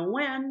don't know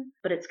when,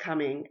 but it's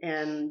coming.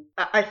 And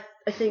I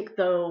think,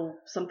 though,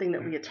 something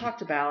that we had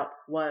talked about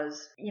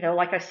was,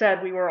 like I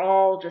said, we were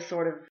all just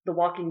sort of The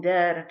Walking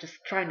Dead, just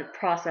trying to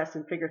process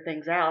and figure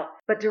things out.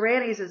 But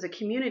Duranys as a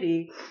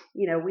community,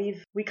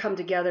 we come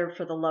together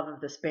for the love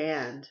of this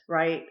band,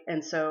 right?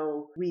 And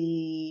so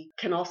we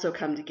can also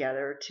come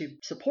together to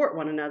support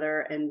one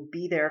another and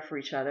be there for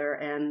each other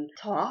and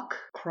talk,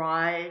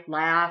 cry,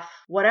 laugh,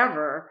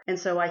 whatever. And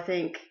so I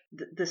think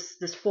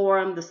this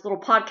forum, this little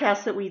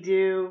podcast that we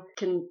do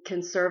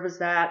can serve as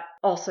that.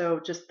 Also,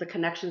 just the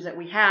connections that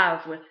we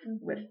have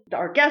with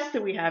our guests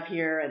that we have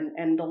here,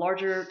 and the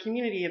larger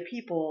community of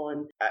people,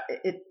 and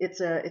it's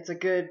a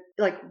good,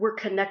 like, we're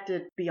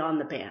connected beyond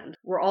the band.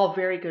 We're all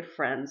very good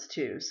friends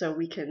too, so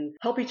we can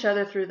help each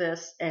other through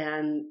this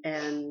and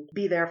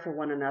be there for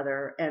one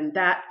another, and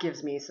that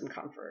gives me some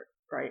comfort,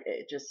 right?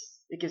 It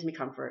gives me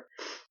comfort.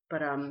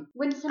 But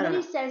when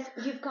somebody says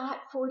you've got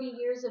 40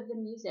 years of the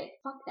music,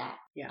 fuck that.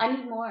 Yeah. I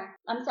need more.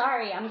 I'm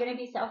sorry, I'm gonna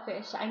be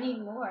selfish. I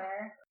need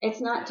more. It's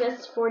not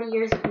just 40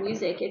 years of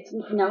music. It's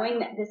knowing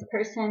that this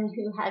person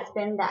who has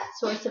been that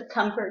source of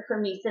comfort for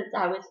me since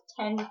I was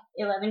 10,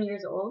 11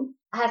 years old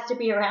has to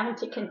be around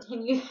to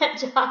continue that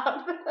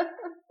job.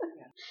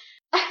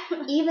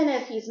 Even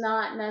if he's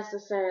not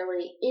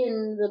necessarily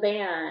in the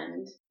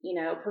band,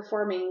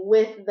 performing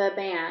with the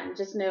band,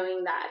 just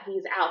knowing that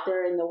he's out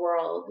there in the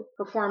world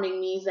performing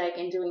music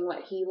and doing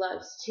what he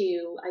loves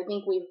too. I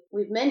think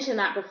we've mentioned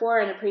that before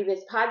in a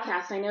previous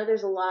podcast. I know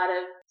there's a lot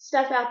of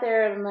stuff out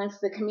there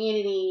amongst the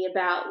community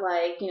about,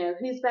 like,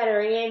 who's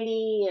better,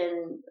 Andy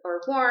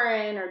or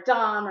Warren or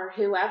Dom or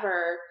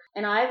whoever.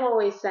 And I've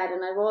always said,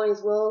 and I've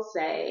always will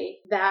say,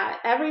 that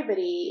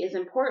everybody is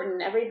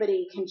important.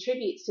 Everybody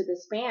contributes to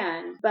this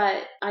band.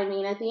 But, I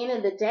mean, at the end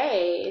of the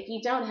day, if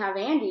you don't have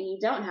Andy, you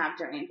don't have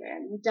Duran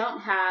Duran. You don't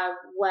have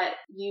what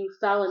you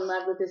fell in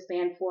love with this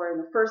band for in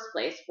the first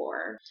place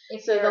for.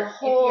 If you're a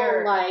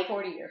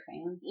 40-year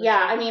fan. Yeah,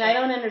 I mean, I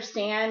don't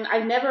understand. I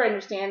never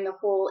understand the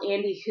whole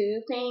Andy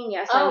Who thing.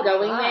 Yes, I'm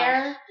going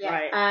there. Yeah.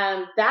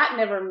 Right. That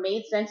never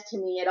made sense to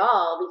me at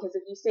all, because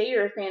if you say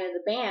you're a fan of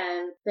the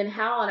band, then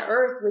how on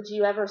earth would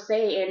you ever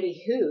say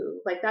Andy Who?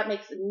 Like, that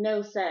makes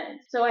no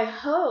sense. So I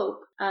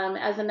hope,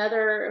 as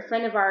another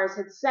friend of ours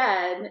had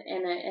said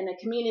in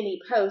a community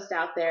post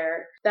out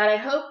there, that I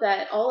hope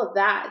that all of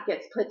that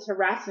gets put to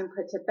rest and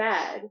put to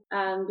bed,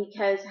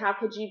 because how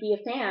could you be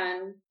a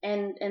fan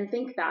and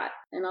think that?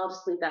 And I'll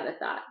just leave that at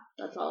that.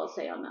 That's all I'll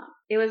say on that.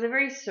 It was a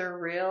very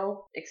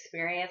surreal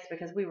experience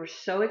because we were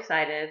so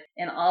excited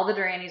and all the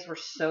Duranys were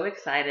so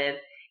excited.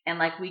 And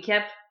like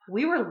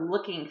we were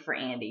looking for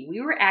Andy.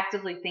 We were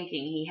actively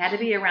thinking he had to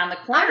be around the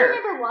corner. I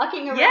remember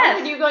walking around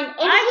and you going, I'm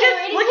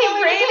just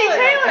looking for Andy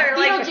Taylor.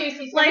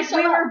 Beetlejuice. Like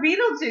we were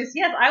Beetlejuice.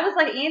 Yes, I was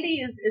like,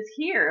 Andy is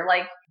here.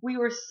 Like we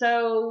were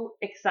so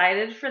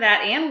excited for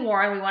that. And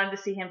Warren, we wanted to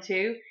see him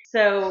too.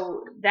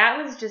 So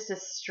that was just a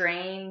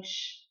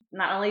strange...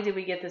 Not only did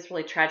we get this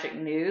really tragic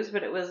news,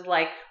 but it was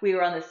like we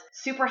were on this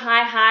super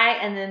high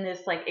and then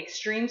this like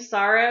extreme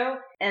sorrow.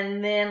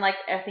 And then like,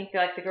 I think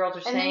like the girls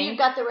are saying. And then you've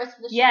got the rest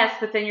of the show. Yes,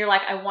 but then you're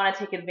like, I want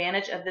to take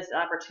advantage of this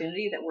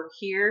opportunity that we're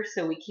here.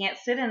 So we can't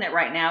sit in it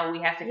right now.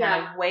 We have to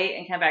kind of wait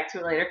and come back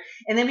to it later.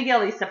 And then we get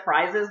all these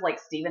surprises like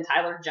Steven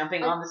Tyler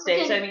jumping on the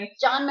stage. I mean,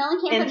 John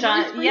Mellencamp and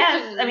John.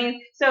 Yes. I mean,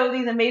 so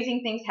these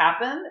amazing things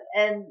happen.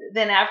 And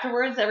then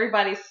afterwards,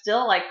 everybody's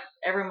still like,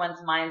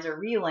 everyone's minds are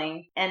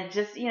reeling, and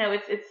just, you know,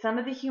 it's some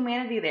of the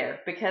humanity there,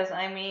 because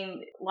I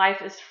mean,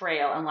 life is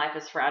frail and life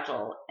is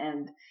fragile.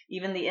 And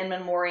even the in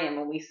memoriam,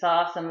 when we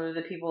saw some of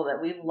the people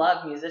that we've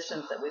loved,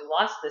 musicians that we've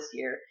lost this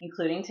year,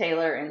 including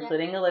Taylor,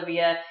 including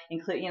Olivia,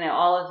 you know,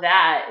 all of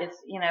that, it's,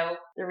 you know,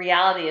 the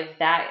reality of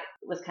that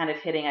was kind of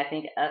hitting, I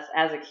think, us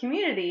as a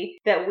community,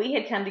 that we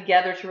had come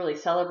together to really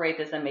celebrate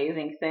this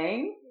amazing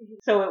thing.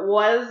 So it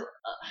was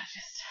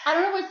just... I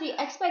don't know, was the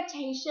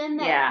expectation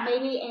that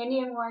maybe Andy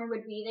and Warren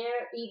would be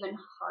there even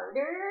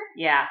harder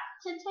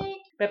to take?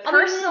 But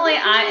personally,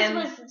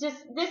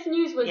 this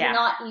news was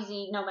not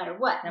easy no matter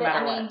what. No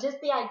matter I mean,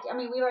 just the idea, I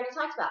mean, we already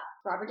talked about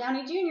Robert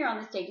Downey Jr. on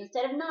the stage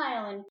instead of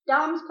Niall, and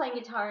Dom's playing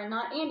guitar and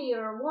not Andy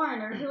or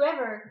Warren or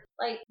whoever.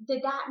 Like,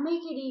 did that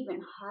make it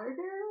even harder?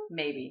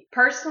 Maybe.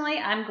 Personally,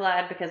 I'm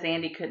glad because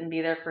Andy couldn't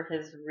be there for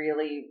his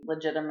really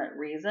legitimate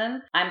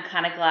reason. I'm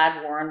kind of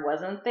glad Warren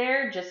wasn't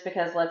there, just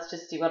because let's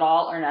just do it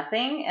all or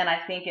nothing. And I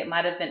think it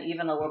might have been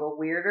even a little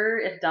weirder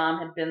if Dom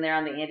had been there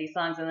on the Andy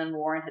songs and then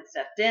Warren had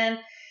stepped in.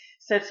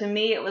 So to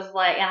me, it was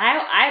like, and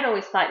I'd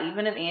always thought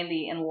even if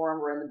Andy and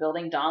Warren were in the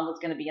building, Dom was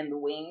going to be in the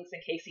wings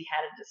in case he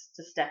had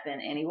to step in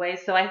anyway.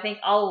 So I think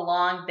all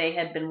along they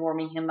had been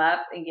warming him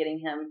up and getting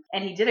him,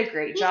 and he did a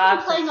great job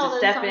to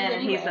step in,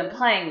 and he's been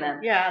playing them.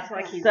 Yeah, that's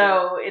like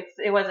so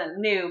it wasn't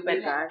new, but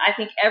I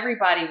think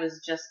everybody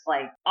was just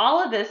like,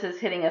 all of this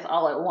is hitting us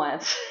all at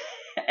once.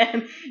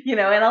 And, you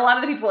know, and a lot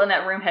of the people in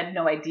that room had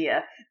no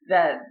idea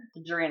that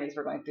the Duranys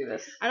were going through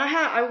this. And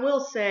I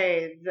will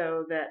say,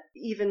 though, that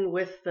even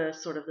with the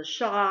sort of the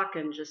shock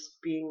and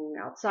just being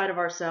outside of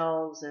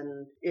ourselves,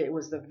 and it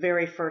was the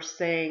very first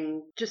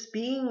thing, just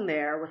being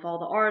there with all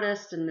the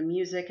artists and the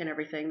music and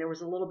everything, there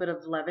was a little bit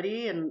of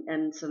levity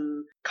and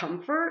some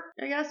comfort,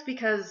 I guess,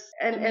 because...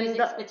 And the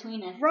music's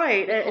between us.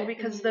 Right, and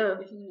because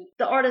the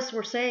artists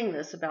were saying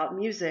this about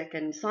music,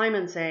 and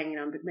Simon saying, you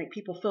know, make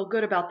people feel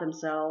good about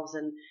themselves,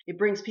 and it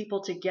brings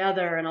people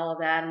together and all of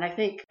that. And I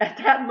think at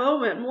that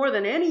moment, more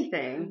than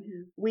anything,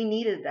 we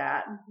needed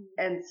that.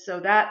 And so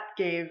that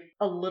gave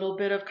a little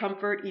bit of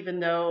comfort, even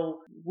though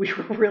we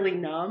were really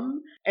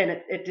numb.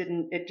 And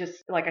it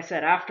just, like I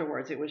said,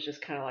 afterwards, it was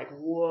just kind of like,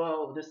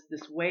 whoa,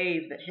 this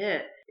wave that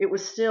hit. It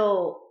was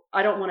still...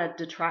 I don't want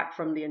to detract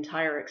from the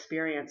entire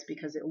experience,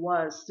 because it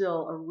was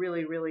still a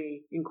really,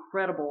 really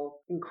incredible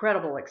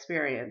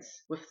experience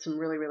with some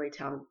really, really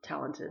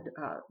talented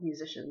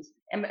musicians.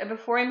 And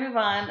before we move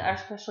on, our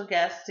special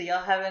guest, do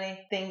y'all have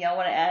anything y'all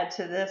want to add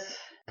to this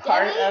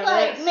part Debbie's of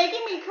like it?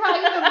 Making me cry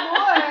even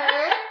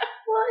more.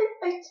 Well,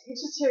 I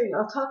just hearing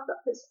y'all talk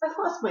about this. I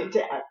lost my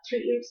dad 3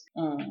 years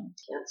ago.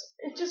 Cancer.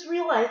 And just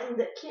realizing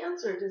that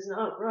cancer does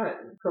not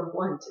run from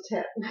 1 to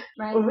 10.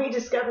 Right. When we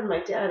discovered my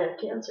dad had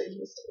cancer, he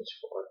was stage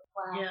 4.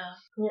 Wow.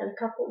 Yeah. And a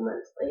couple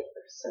months later,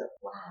 so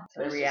wow.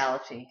 The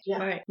reality. Yeah.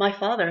 Right. My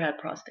father had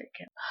prostate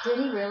cancer.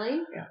 Did he really?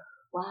 Yeah.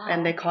 Wow.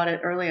 And they caught it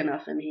early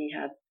enough, and he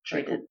had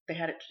treated. They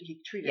had it. He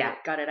treated it,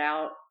 got it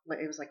out.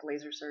 It was like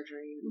laser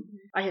surgery.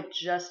 I had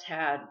just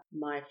had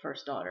my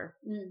first daughter.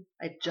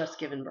 I'd just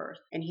given birth,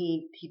 and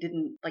he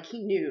didn't, like,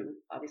 he knew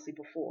obviously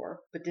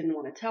before, but didn't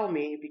want to tell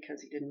me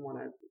because he didn't want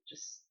to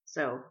just.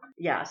 So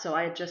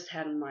I had just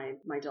had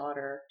my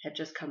daughter, had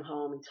just come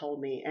home and told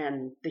me,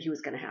 and that he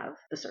was going to have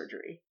the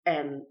surgery.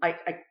 And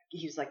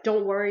he was like,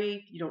 don't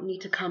worry, you don't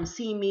need to come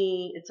see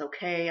me. It's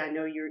okay. I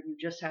know you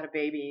just had a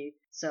baby.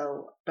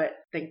 So, but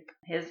think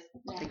his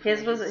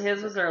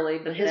was early,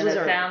 but his then was it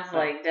early. sounds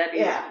like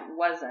Debbie's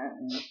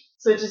wasn't.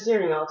 So just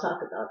hearing y'all talk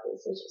about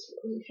this, it just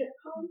really hit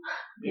home.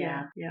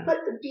 Yeah. But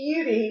the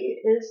beauty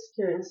is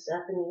hearing,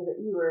 Stephanie, that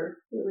you were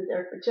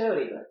there for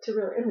Jody. Like, to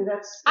really, I mean,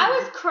 that's... I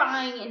was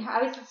crying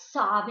I was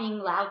sobbing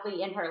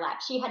loudly in her lap.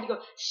 She had to go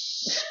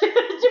shh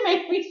to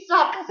make me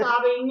stop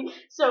sobbing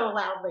so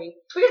loudly,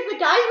 because the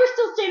guys were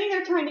still standing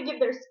there trying to give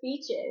their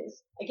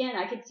speeches. Again,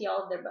 I could see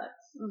all of their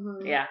butts.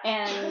 Yeah.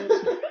 And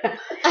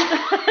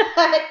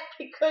I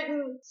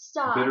couldn't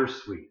stop.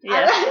 Bittersweet.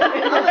 Yes.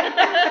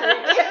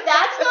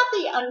 That's not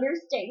the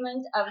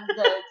understatement of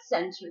the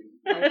century.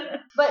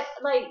 But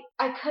like,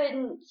 I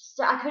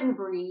couldn't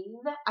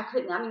breathe.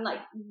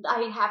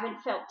 I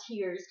haven't felt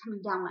tears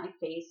coming down my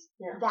face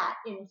that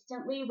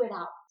instantly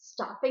without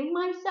stopping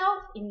myself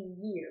in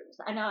years.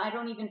 I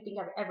don't even think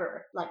I've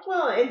ever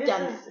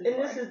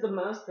this is the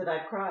most that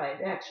I've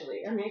cried,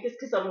 actually. I mean, I guess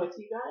because I'm with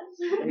you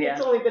guys. Yeah.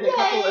 It's only been a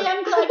couple of...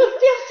 I'm glad you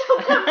feel so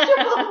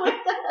comfortable with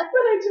that.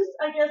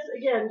 But I guess,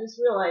 again, just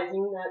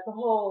realizing that the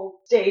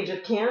whole stage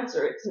of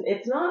cancer,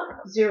 it's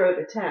not 0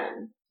 to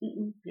 10.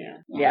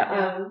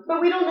 Yeah.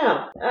 But we don't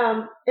know.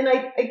 And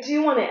I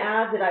do want to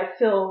add that I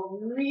feel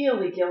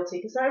really guilty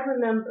because I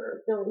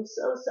remember feeling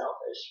so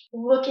selfish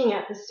looking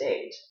at the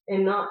stage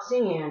and not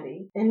seeing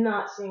Andy and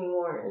not seeing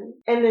Warren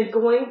and then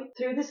going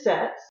through the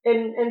sets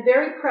and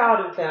very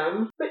proud of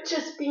them, but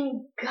just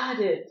being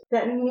gutted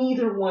that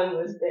neither one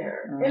was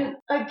there. And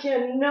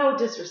again, no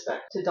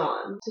disrespect to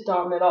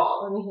Dom at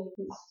all. I mean,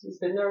 he's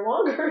been there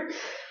longer.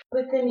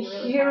 But then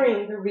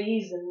hearing the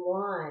reason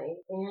why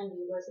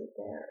Andy wasn't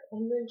there,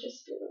 and then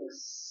just feeling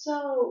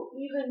so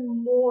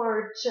even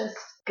more just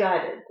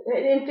gutted,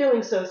 and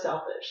feeling so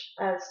selfish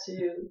as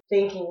to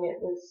thinking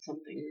it was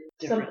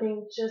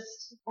something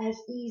just as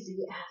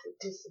easy as a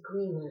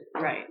disagreement.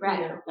 Right.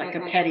 You know, like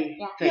a petty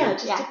thing. Yeah,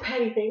 just a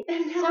petty thing.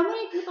 And now, so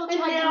many people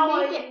try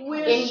to make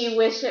it. And you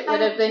wish it would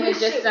have been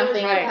just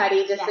something, a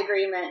petty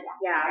disagreement.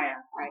 Yeah.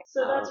 Right.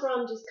 So that's where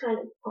I'm just kind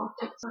of off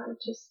to the side,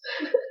 just...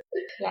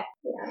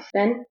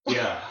 Ben?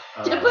 Yeah.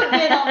 To put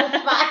Ben on the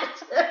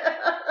spot.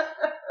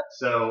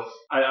 So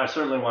I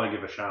certainly want to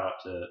give a shout out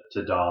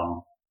to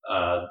Dom.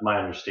 My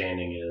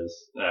understanding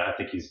is, I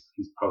think he's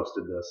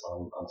posted this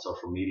on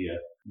social media,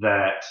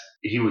 that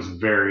he was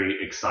very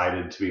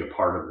excited to be a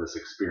part of this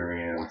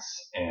experience,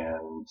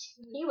 and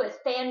he was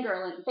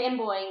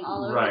fanboying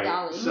all over right.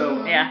 Dolly.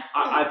 So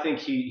I think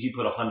he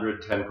put 110%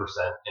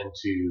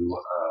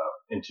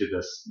 into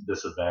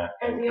this event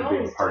and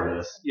being a part of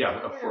this. Yeah,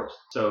 of course.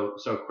 So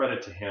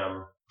credit to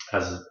him.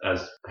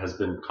 Has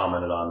been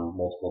commented on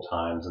multiple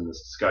times in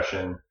this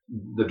discussion.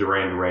 The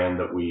Duran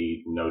that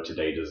we know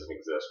today doesn't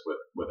exist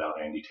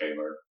without Andy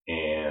Taylor,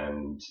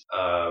 and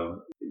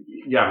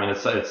I mean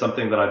it's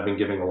something that I've been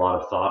giving a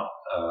lot of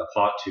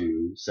thought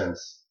to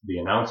since the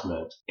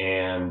announcement,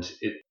 and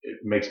it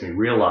makes me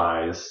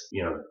realize,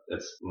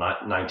 it's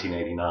not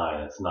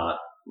 1989, it's not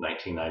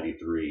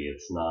 1993,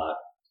 it's not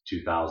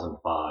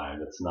 2005,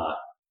 it's not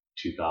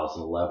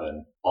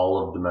 2011.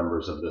 All of the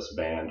members of this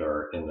band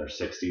are in their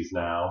 60s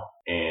now,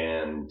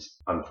 and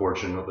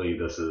unfortunately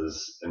this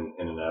is an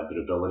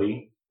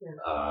inevitability.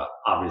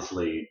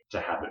 Obviously, to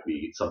have it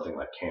be something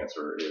like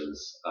cancer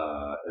is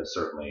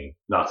certainly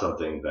not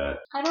something that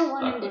I don't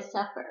want him to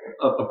suffer.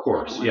 Of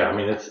course, I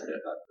mean, it's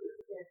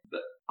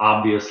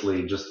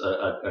obviously just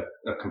a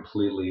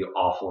completely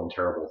awful and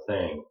terrible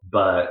thing,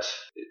 but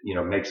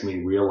makes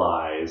me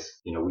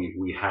realize,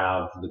 we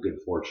have the good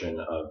fortune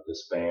of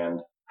this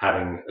band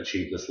having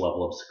achieved this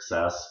level of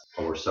success,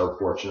 and we're so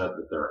fortunate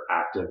that they're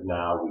active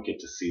now. We get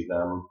to see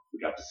them. We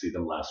got to see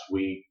them last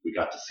week. We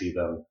got to see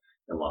them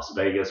in Las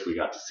Vegas. We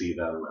got to see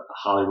them at the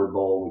Hollywood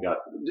Bowl. We got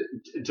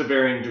to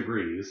varying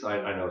degrees.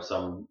 I know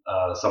some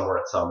were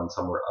at some and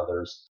some were at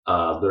others.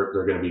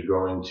 They're going to be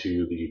going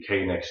to the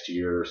UK next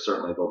year.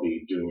 Certainly they'll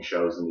be doing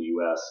shows in the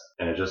US,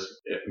 and it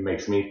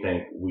makes me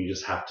think we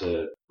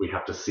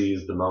have to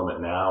seize the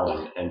moment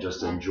now and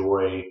just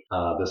enjoy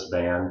this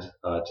band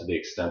to the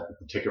extent that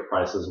the ticket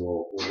prices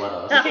will let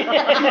us.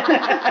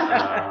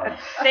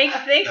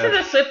 Thanks to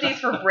the Swifties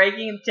for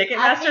breaking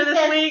Ticketmaster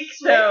this week.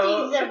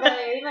 Swifties have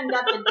even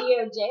got the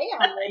DOJ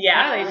on this.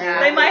 Yeah,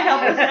 they might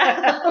help us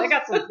out. They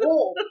got some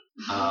pull.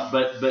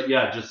 But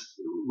just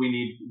we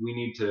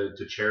need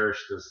to cherish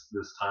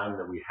this time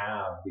that we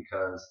have,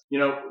 because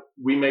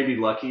we may be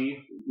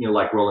lucky,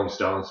 like Rolling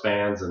Stones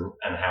fans, and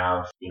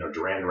have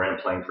Duran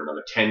playing for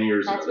another 10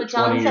 years. That's another what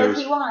John 20 years.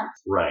 says he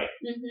wants. Right.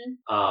 Mm-hmm.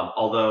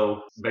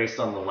 Although based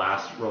on the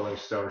last Rolling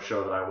Stones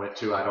show that I went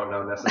to, I don't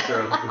know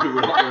necessarily if we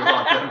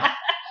want them.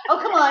 Oh,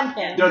 come on,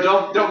 Ken. No,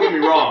 don't get me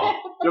wrong.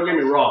 Don't get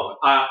me wrong.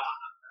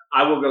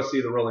 I will go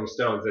see the Rolling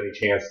Stones any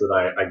chance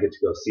that I get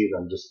to go see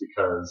them, just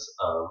because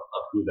of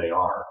who they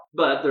are.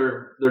 But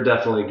they're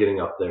definitely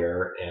getting up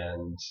there,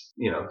 and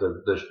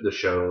the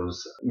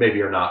shows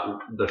maybe are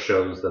not the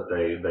shows that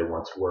they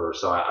once were.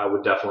 So I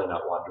would definitely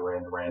not want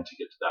Duran to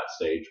get to that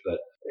stage. But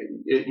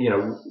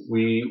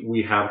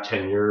we have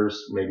 10 years,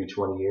 maybe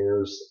 20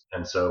 years,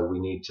 and so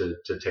we need to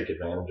take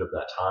advantage of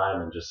that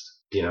time and just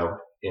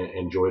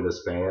enjoy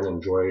this band,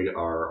 enjoy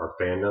our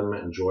fandom,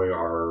 enjoy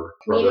our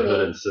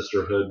brotherhood and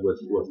sisterhood with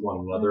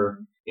one another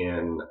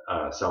in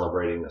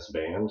celebrating this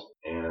band.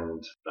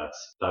 And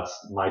that's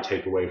my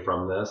takeaway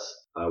from this.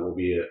 Will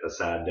be a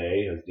sad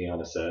day, as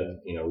Deanna said.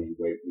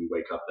 We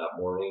wake up that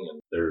morning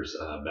and there's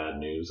bad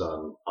news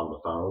on the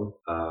phone.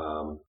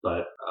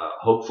 But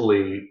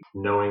hopefully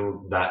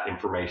knowing that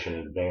information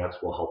in advance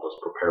will help us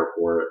prepare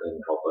for it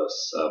and help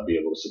us be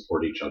able to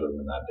support each other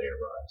when that day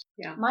arrives.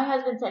 Yeah. My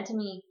husband said to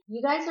me,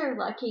 "You guys are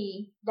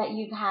lucky that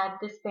you've had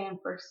this band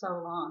for so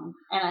long,"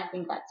 and I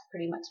think that's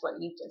pretty much what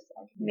you just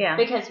said. Yeah.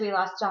 Because we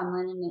lost John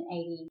Lennon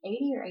in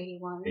 80 or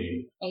 81?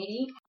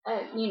 80.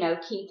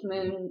 Keith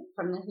Moon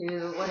from The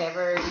Who,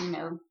 whatever,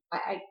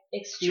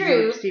 It's Stevie-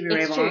 true. Stevie It's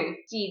Ray Vaughan. true.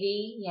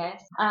 Stevie,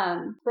 yes.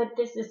 But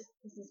this is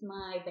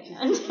my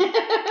band.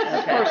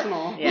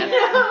 Personal. Yes.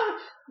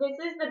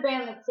 This is the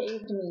band that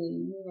saved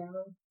me,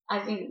 I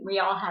think we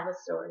all have a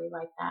story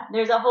like that.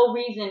 There's a whole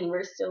reason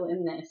we're still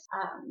in this.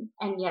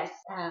 And yes,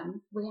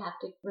 we have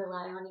to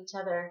rely on each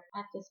other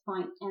at this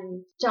point.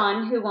 And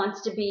John, who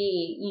wants to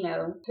be,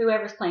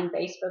 whoever's playing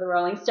bass for the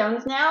Rolling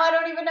Stones now, I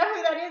don't even know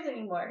who that is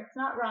anymore. It's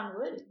not Ron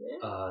Wood, is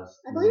it? I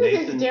believe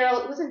it was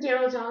Daryl. Wasn't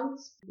Daryl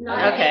Johns?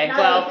 Okay,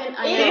 well,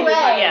 either way,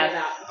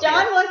 yes.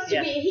 John wants to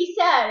Yes. be, he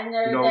said in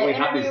the we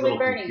have these interview little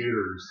with Bernie.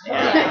 computers.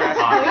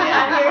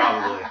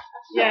 Yeah. Probably.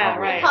 Yeah,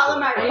 right. Call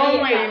him our If radio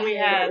only guy. we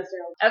had.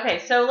 Okay,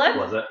 so let's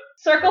Was it?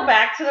 circle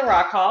back to the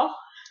Rock Hall.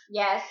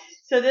 Yes.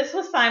 So this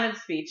was Simon's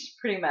speech,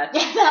 pretty much.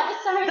 Yeah, that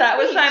was Simon's That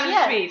was speech, Simon's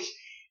yes. speech.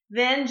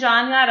 Then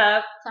John got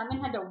up,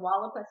 Simon had to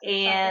wallop us. with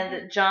something.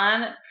 and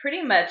John,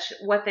 pretty much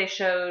what they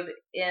showed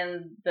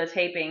in the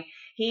taping,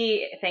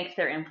 he thanked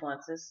their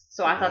influences.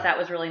 So I thought that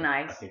was really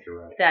I nice think you're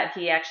right. that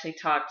he actually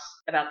talked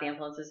about the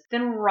influences.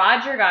 Then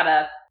Roger got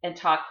up and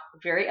talked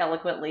very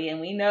eloquently, and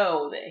we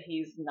know that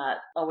he's not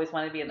always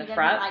wanted to be in He the doesn't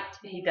front. like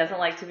to be He in doesn't the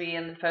like to be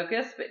in the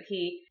focus, but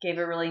he gave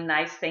a really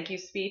nice thank you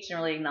speech and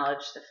really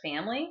acknowledged the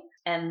family.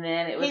 And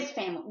then it was his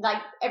family,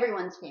 like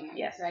everyone's family.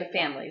 yes, right? the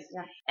families.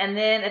 Yeah. And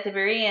then at the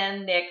very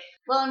end, Nick,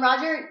 Well, and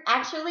Roger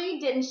actually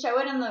didn't show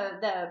it in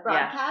the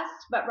broadcast,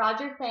 but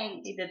Roger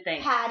thanked he did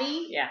thank.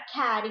 Patty, Yeah.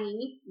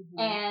 Caddy,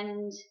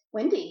 and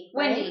Wendy.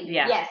 right? Wendy.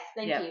 Yeah. Yes,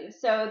 thank Yeah. you.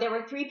 So there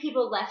were 3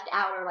 people left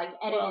out or like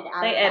edited Well,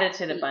 out. they of that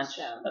edited a speech, bunch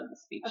so. of the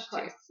speech Of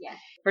course, too. yes.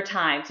 For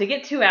time. To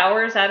get 2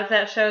 hours out of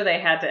that show, they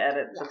had to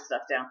edit some Yeah.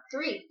 stuff down.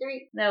 3.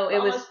 No, it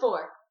Almost was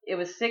 4. it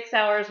was 6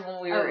 hours when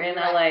we were Oh, in you're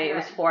right, LA. you're It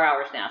was right. 4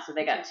 hours now, so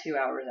they got 2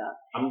 hours out.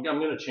 I'm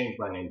going to change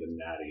my name to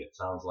Natty. It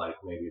sounds like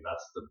maybe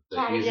that's the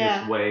Patty, easiest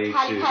yeah. way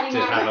Patty, to Patty,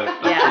 have a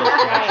Natty. Yeah. close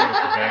connection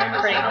with the band. is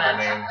to Pretty have a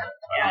much. name.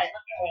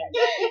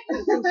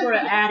 Some sort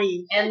of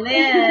Addy. And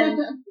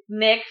then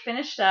Nick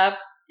finished up.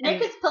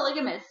 Nick is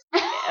polygamous.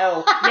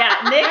 Oh,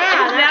 yeah. Nick Yeah,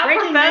 has that's now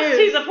breaking professed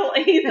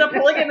news. he's a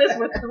polygamist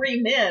with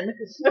 3 men.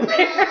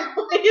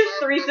 Apparently, his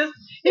 3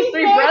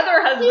 married-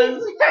 brother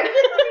husbands. He's married to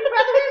 3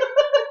 brothers.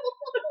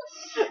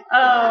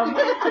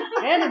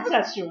 And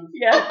incestuous.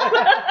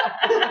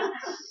 Yeah.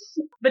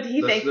 But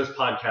he This, thanked. this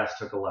podcast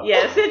took a left.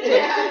 Yes, turn. it did.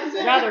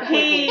 Yeah. Rather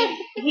quickly.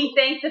 He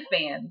thanked the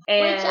fans,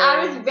 and Which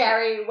I was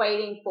very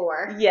waiting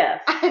for.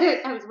 yes.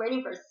 I was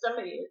waiting for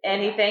somebody to say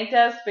And he that. thanked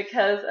us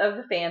because of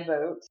the fan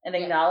vote and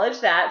Yes.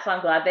 acknowledged that. So I'm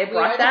glad they We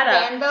brought are the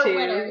that fan up vote too.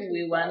 winners.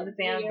 We won the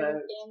fan We are the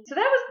vote. fan- So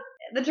that was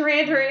the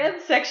Duran Duran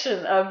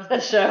section of the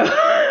show.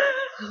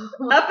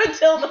 Up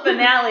until the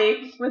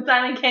finale when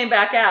Simon came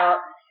back out.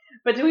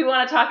 But do we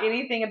want to talk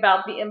anything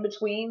about the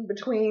in-between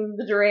between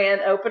the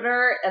Duran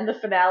opener and the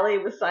finale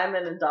with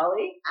Simon and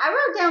Dolly? I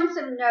wrote down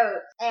some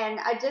notes, and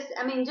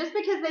just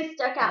because they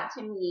stuck out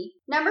to me.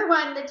 Number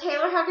 1, the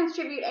Taylor Hawkins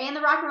tribute and the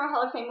Rock and Roll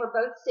Hall of Fame were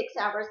both 6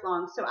 hours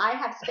long, so I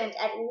have spent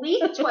at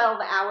least 12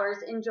 hours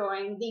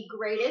enjoying the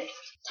greatest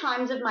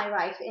times of my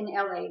life in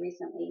LA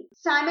recently.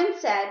 Simon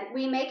said,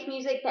 "We make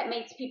music that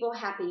makes people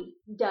happy."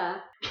 Duh.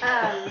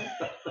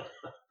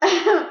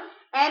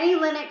 Annie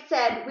Lennox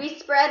said, "We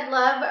spread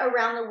love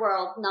around the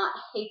world, not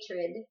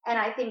hatred." And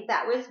I think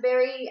that was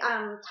very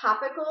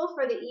topical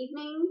for the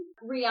evening.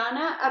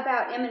 Rihanna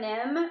about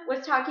Eminem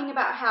was talking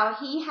about how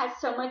he has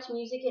so much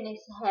music in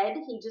his head,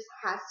 he just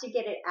has to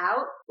get it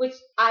out, which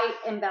I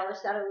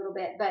embellished that a little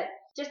bit, but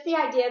just the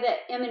idea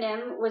that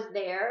Eminem was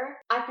there,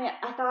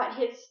 I thought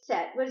his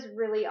set was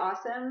really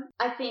awesome.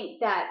 I think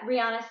that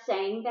Rihanna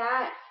saying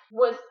that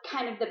was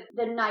kind of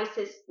the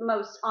nicest,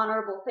 most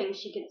honorable thing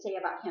she could say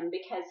about him,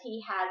 because he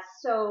has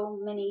so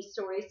many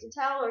stories to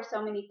tell or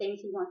so many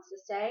things he wants to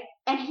say.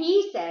 And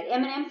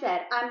Eminem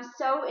said, "I'm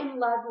so in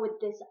love with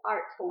this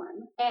art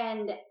form."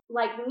 And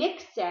like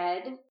Nick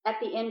said at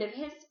the end of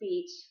his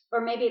speech,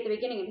 or maybe at the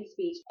beginning of his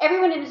speech,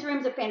 everyone in this room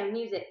is a fan of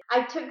music.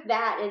 I took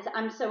that as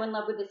 "I'm so in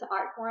love with this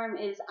art form"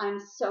 is "I'm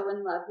so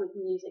in love with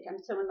music.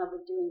 I'm so in love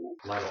with doing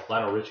this."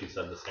 Lionel Richie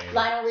said the same.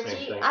 Lionel same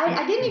Richie. thing.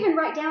 I didn't even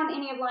write down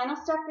any of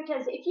Lionel's stuff,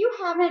 because if you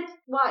haven't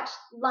watched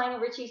Lionel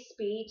Richie's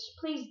speech,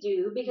 please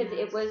do, because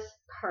it was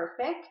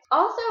perfect.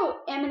 Also,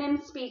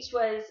 Eminem's speech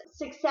was,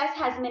 "Success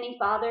has many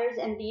fathers,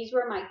 and these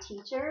were my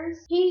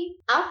teachers." He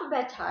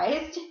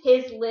alphabetized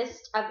his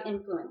list of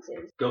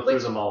influences. Go through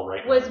which them all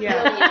right was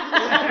now.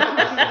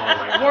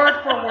 brilliant.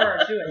 Word for word.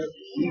 Do it.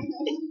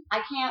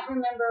 I can't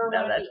remember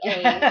No, one of the that's,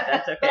 A's.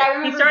 that's okay. But I He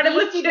remember started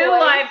with Beastie 2 Boys.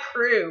 Live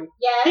Crew.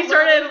 Yes. He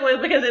started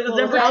with because it was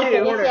number Well, 2.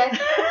 Yes.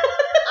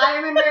 I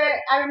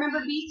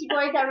remember Beastie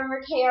Boys. I remember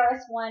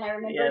KRS-One. I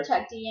remember Yes.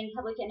 Chuck D and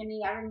Public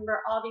Enemy. I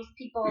remember all these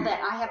people that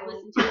I have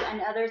listened to,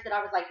 and others that I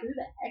was like, "Who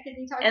the heck is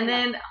he talking And about?"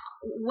 then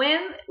when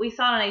we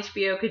saw it on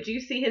HBO, could you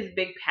see his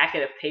big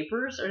packet of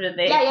papers, or did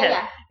they?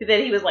 Yeah. That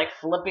he was like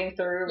flipping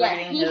through, Yes,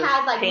 reading he his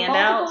had like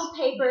handouts.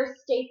 multiple papers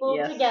stapled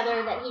Yes.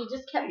 together that he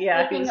just kept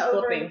Yeah, he flipping was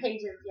over flipping. the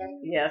pages.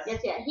 Yes.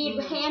 Yes.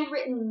 He'd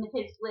handwritten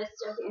his list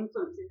of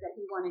influences that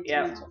he wanted to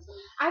Yep. mention.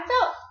 I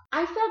felt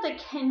I felt a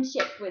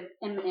kinship with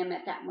Eminem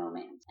at that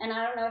moment. And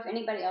I don't know if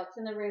anybody else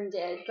in the room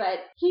did, but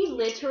he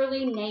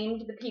literally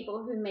named the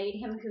people who made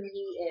him who he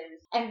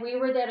is. And we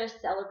were there to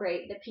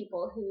celebrate the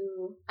people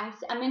who,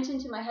 I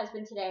mentioned to my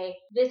husband today,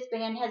 this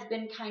band has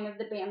been kind of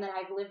the band that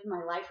I've lived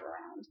my life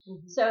around.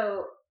 Mm-hmm.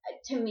 So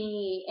to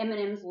me,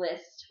 Eminem's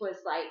list was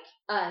like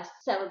us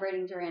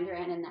celebrating Duran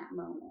Duran in that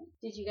moment.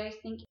 Did you guys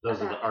think those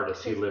are the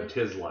artists he lived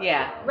his life?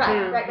 Yeah,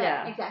 right,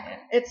 yeah, exactly.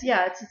 It's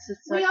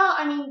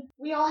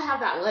we all have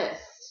that list.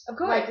 Of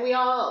course. Like we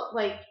all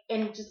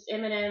and just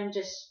Eminem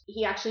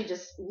he actually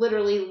just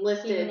literally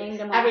listed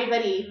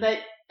everybody, but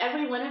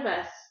every one of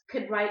us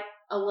could write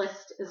a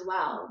list as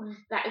well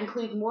that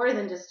includes more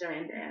than just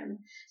Duran Duran.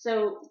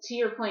 So to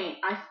your point,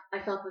 I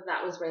felt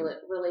that was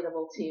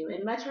relatable too.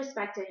 And much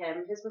respect to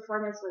him. His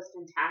performance was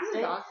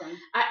fantastic. It was awesome.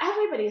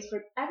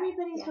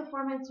 Everybody's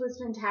performance was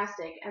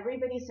fantastic.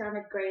 Everybody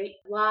sounded great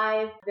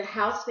live. The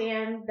house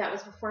band that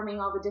was performing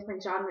all the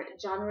different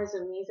genres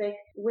of music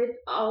with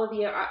all of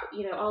the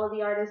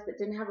artists that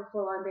didn't have a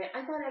full on band.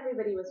 I thought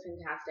everybody was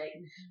fantastic.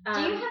 Do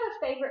you have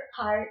a favorite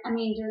part? I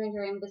mean, Duran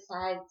Duran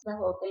besides the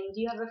whole thing.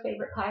 Do you have a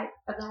favorite part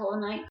of the whole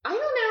night? I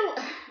don't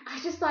know. I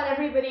just thought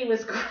everybody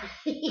was great.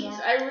 Yeah.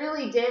 I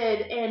really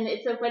did. And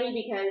it's so funny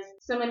because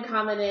someone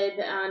commented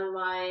on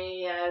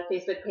my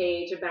Facebook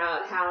page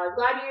about how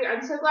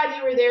I'm so glad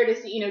you were there to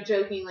see,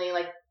 jokingly,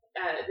 like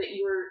that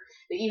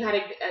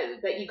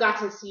you got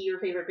to see your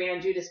favorite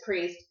band, Judas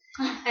Priest.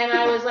 And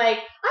I was like,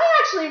 I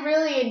actually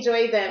really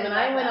enjoyed them. And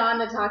I went on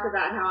to talk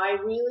about how I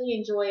really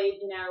enjoyed,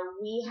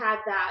 we had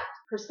that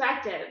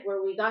perspective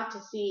where we got to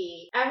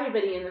see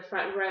everybody in the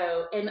front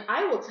row. And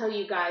I will tell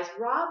you guys,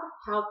 Rob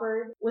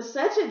Halford was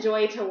such a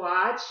joy to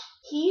watch.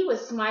 He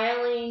was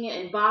smiling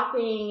and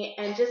bopping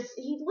and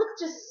he looked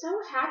just so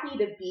happy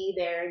to be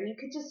there. And you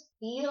could just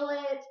feel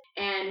it.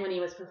 And when he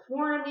was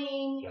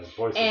performing, his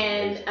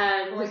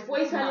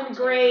voice sounded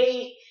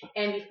great.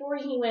 And before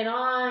he went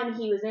on,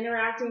 he was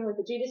interacting with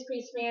the Judas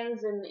Priest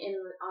fans and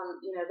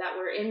that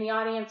were in the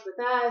audience with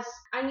us.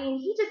 I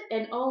mean,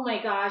 and oh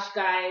my gosh,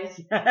 guys,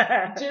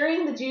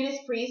 during the Judas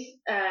Priest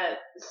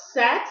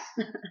set,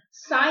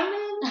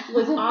 Simon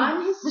was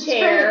on his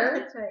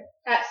chair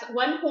at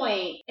one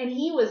point, and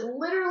he was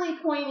literally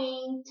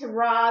pointing to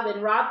Rob,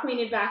 and Rob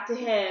pointed back to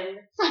him,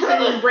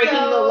 singing "Breaking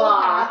the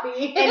Law,"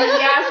 happy. And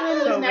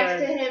Yasmin was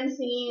next to him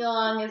singing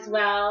along as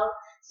well.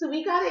 So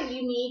we got a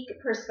unique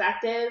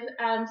perspective.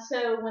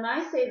 So when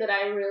I say that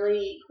I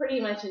really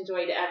pretty much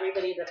enjoyed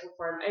everybody that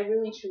performed, I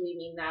really truly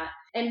mean that.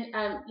 And,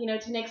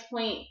 to Nick's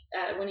point,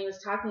 when he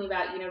was talking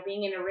about,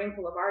 being in a room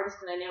full of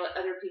artists, and I know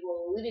other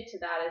people alluded to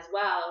that as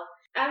well,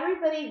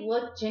 everybody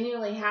looked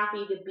genuinely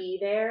happy to be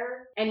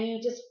there, and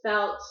you just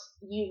felt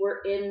you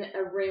were in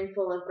a room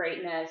full of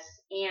greatness.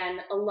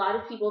 And a lot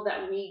of people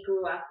that we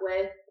grew up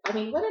with, I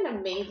mean, what an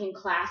amazing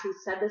class. We've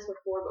said this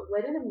before, but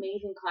what an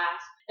amazing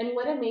class, and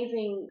what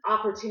amazing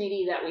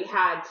opportunity that we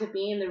had to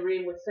be in the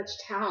room with such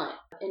talent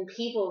and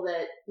people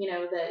that,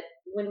 that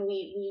when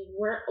we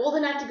weren't old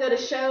enough to go to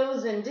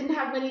shows and didn't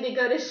have money to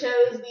go to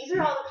shows, these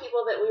are all the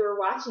people that we were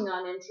watching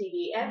on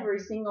MTV. Every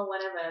single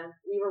one of them,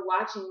 we were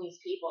watching these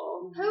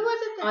people. Who was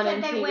it that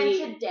said MTV. they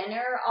went to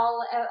dinner,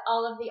 all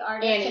of the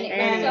artists, Annie,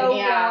 and it was so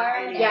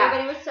warm, and yeah.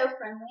 everybody was so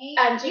friendly?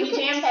 Jimmy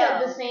Jam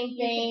said the same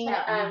thing.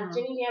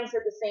 Jimmy Jam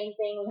said the same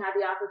thing. We had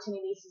the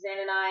opportunity, Suzanne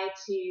and I,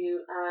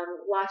 to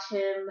watch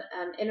him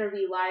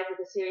interview live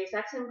with the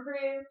SiriusXM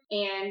crew,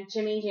 and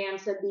Jimmy Jam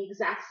said the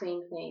exact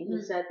same thing.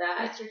 He said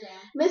that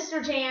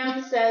Mr.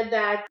 Jam said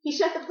that he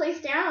shut the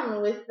place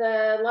down with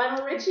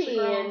Lionel Richie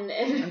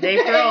and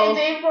Dave Grohl. And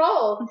Dave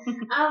Grohl.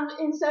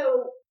 And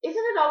so, isn't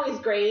it always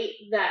great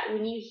that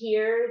when you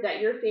hear that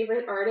your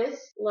favorite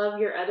artists love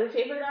your other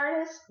favorite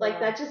artists? Like,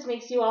 that just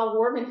makes you all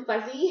warm and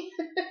fuzzy.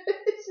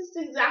 It's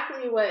just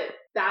exactly what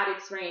that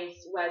experience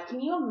was.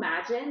 Can you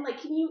imagine?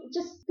 Like, can you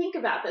just think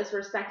about this for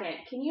a second?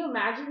 Can you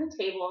imagine the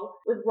table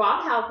with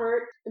Rob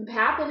Halford and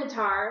Pat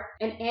Benatar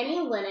and Annie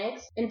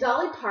Lennox and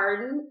Dolly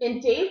Parton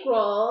and Dave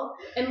Grohl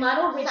and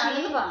Lionel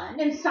Richie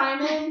and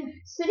Simon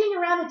sitting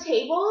around the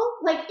table?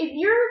 Like, if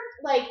you're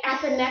like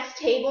at the next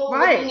table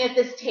looking at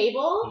this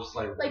table, just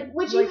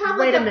would you have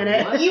wait a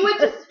minute? You would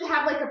just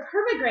have like a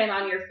permagram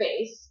on your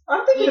face.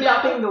 I'm thinking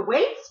about being the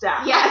wait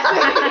staff. Yes.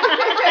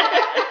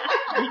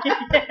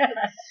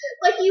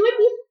 Like, you would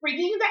be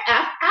freaking the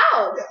F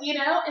out,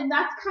 and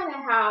that's kind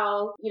of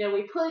how,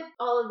 we put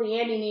all of the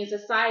Andy news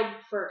aside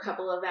for a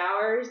couple of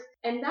hours,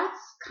 and that's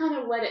kind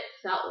of what it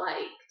felt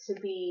like to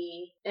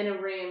be in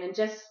a room and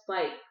just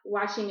like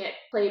watching it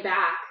play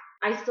back.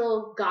 I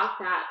still got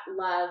that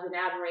love and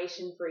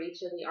admiration for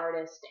each of the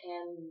artists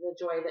and the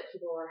joy that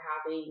people were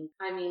having.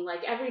 I mean,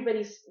 like,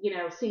 everybody's,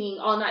 singing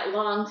all night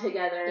long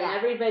together, and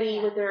everybody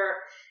with their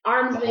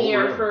arms in the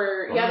air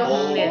for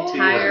the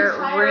entire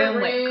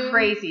room went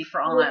crazy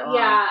for all night long.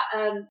 Yeah,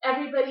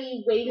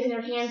 everybody waving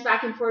their hands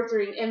back and forth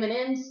during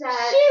Eminem's set.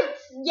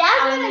 Shoot,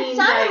 Yasmin and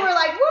Simon were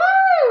like,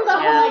 woo, the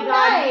whole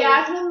night.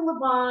 Yasmin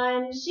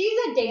LeBon, she's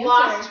a dancer.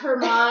 Lost her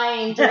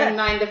mind during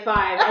 9 to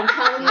 5. I'm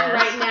telling you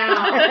right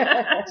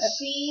now.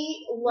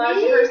 she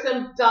loved her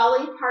some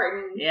Dolly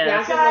Parton.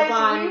 Yes.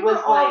 Guys, we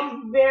were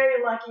all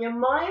very lucky. In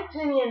my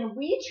opinion,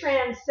 we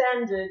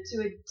transcended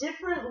to a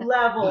different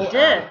level of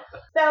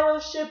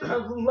fellowship,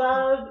 of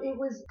love. It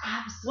was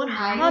absolutely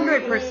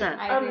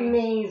 100%.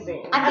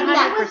 amazing.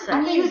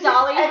 I think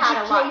Dolly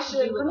had a lot to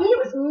do For with me,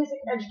 it was music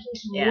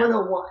education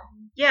 101.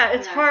 Yeah,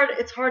 it's hard.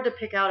 It's hard to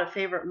pick out a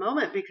favorite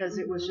moment because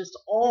it was just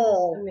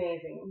all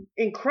amazing,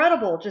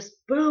 incredible. Just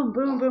boom,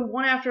 boom, boom,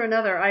 one after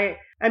another. I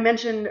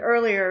mentioned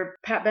earlier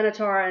Pat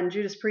Benatar and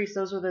Judas Priest.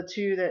 Those were the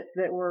two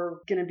that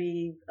were going to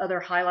be other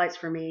highlights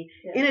for me.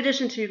 Yeah. In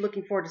addition to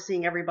looking forward to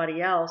seeing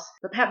everybody else,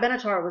 but Pat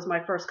Benatar was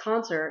my first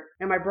concert,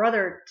 and my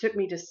brother took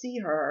me to see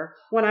her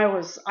when I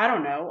was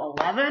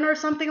 11 or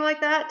something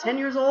like that, 10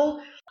 years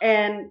old.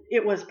 And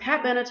it was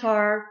Pat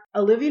Benatar,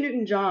 Olivia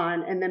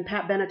Newton-John, and then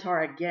Pat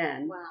Benatar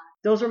again. Wow.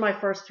 Those were my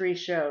first 3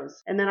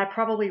 shows. And then I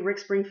probably Rick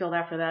Springfield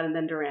after that, and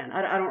then Duran.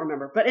 I don't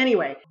remember. But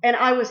anyway, and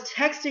I was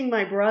texting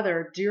my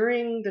brother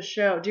during the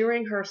show,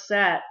 during her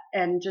set,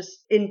 and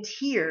just in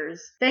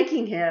tears,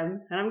 thanking him.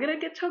 And I'm going to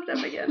get choked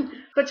up again.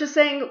 But just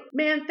saying,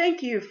 man,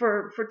 thank you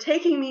for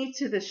taking me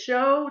to the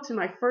show, to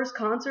my first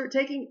concert.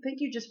 Thank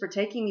you just for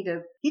taking me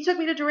to, he took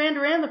me to Duran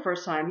Duran the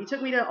first time. He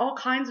took me to all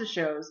kinds of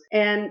shows.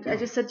 And I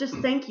just said, just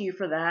thank you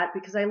for that,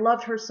 because I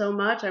loved her so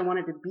much. I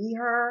wanted to be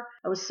her.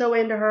 I was so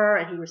into her.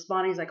 And he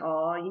responded, he's like,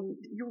 oh,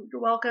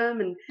 you're welcome.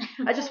 And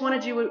I just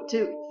wanted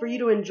for you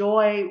to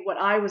enjoy what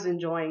I was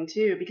enjoying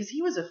too, because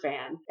he was a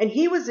fan. And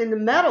he was into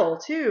metal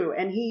too.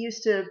 And he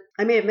used to,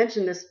 I may have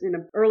mentioned this in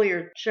an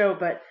earlier show,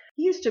 but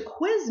he used to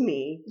quiz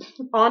me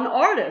on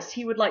artists.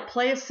 He would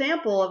play a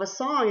sample of a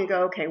song and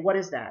go, okay, what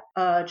is that?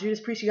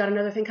 Judas Priest, you got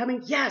another thing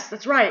coming? Yes,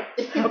 that's right.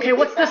 Okay,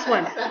 what's this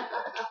one?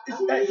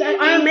 Is that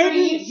Iron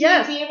Maiden?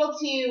 Yes. To be able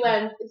to,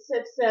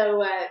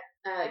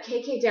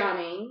 KK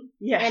Downing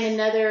yes. and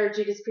another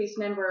Judas Priest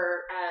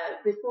member,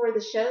 before the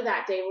show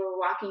that day, we were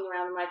walking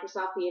around the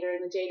Microsoft Theater,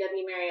 and the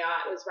JW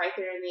Marriott was right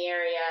there in the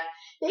area.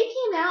 They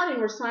came out and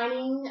were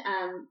signing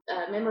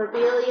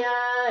memorabilia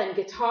and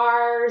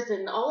guitars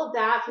and all of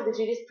that for the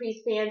Judas Priest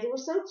fans. They were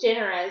so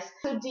generous.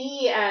 So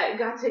Dee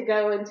got to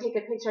go and take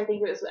a picture. I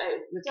think it was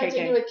with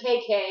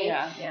KK.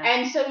 Yeah.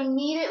 And so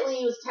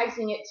immediately was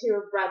texting it to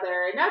her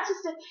brother. And not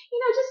just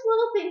just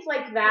little things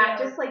like that,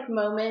 just like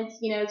moments,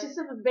 just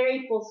a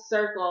very full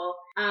circle.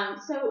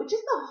 So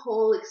just the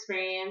whole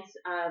experience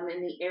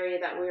in the area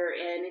that we were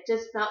in, it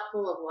just felt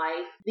full of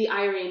life. The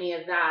irony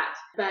of that,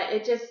 but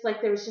it just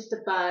there was just a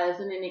buzz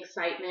and an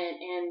excitement.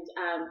 And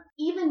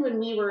even when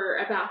we were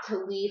about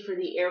to leave for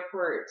the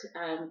airport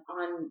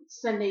on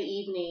Sunday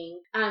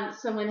evening,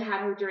 someone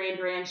had her Duran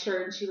Duran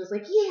shirt, and she was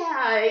like,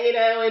 yeah,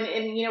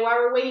 and while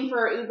we're waiting for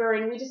our Uber,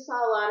 and we just saw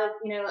a lot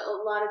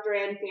of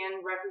Duran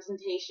fan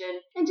representation,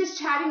 and just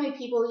chatting with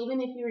people,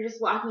 even if you were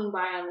just walking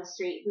by on the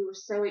street, who were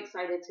so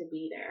excited to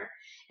be there.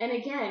 And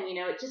again,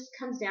 it just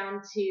comes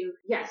down to,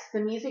 yes,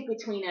 the music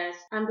between us,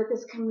 but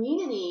this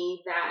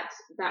community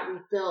that we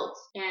built.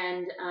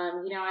 And,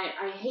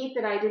 I hate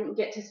that I didn't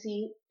get to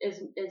see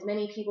as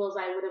many people as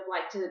I would have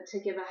liked to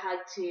give a hug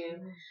to,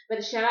 but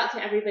a shout out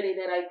to everybody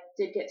that I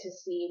did get to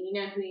see. And you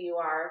know who you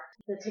are.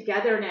 The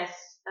togetherness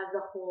of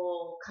the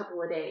whole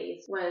couple of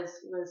days was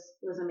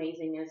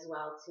amazing as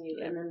well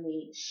too. And then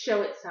the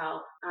show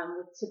itself,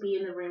 to be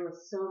in the room with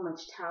so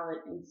much talent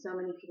and so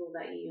many people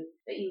that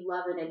you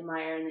love and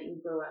admire and that you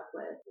grew up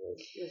with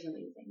was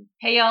amazing.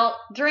 Hey y'all,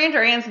 Duran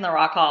Duran's in the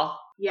Rock Hall.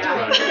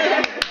 Yeah.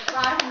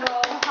 Rock and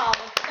Roll Hall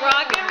of Fame.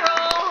 Rock and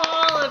Roll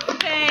Hall of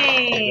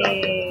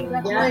Fame.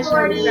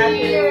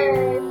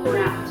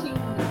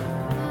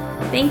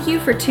 Thank you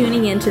for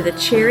tuning in to the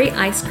Cherry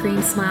Ice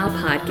Cream Smile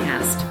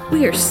podcast.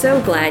 We are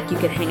so glad you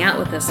could hang out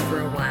with us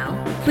for a while.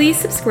 Please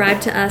subscribe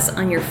to us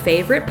on your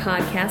favorite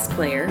podcast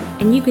player,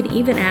 and you could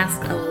even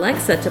ask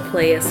Alexa to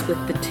play us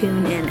with the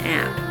TuneIn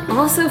app.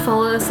 Also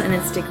follow us on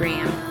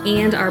Instagram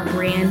and our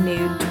brand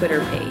new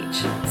Twitter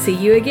page. See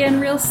you again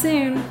real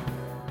soon.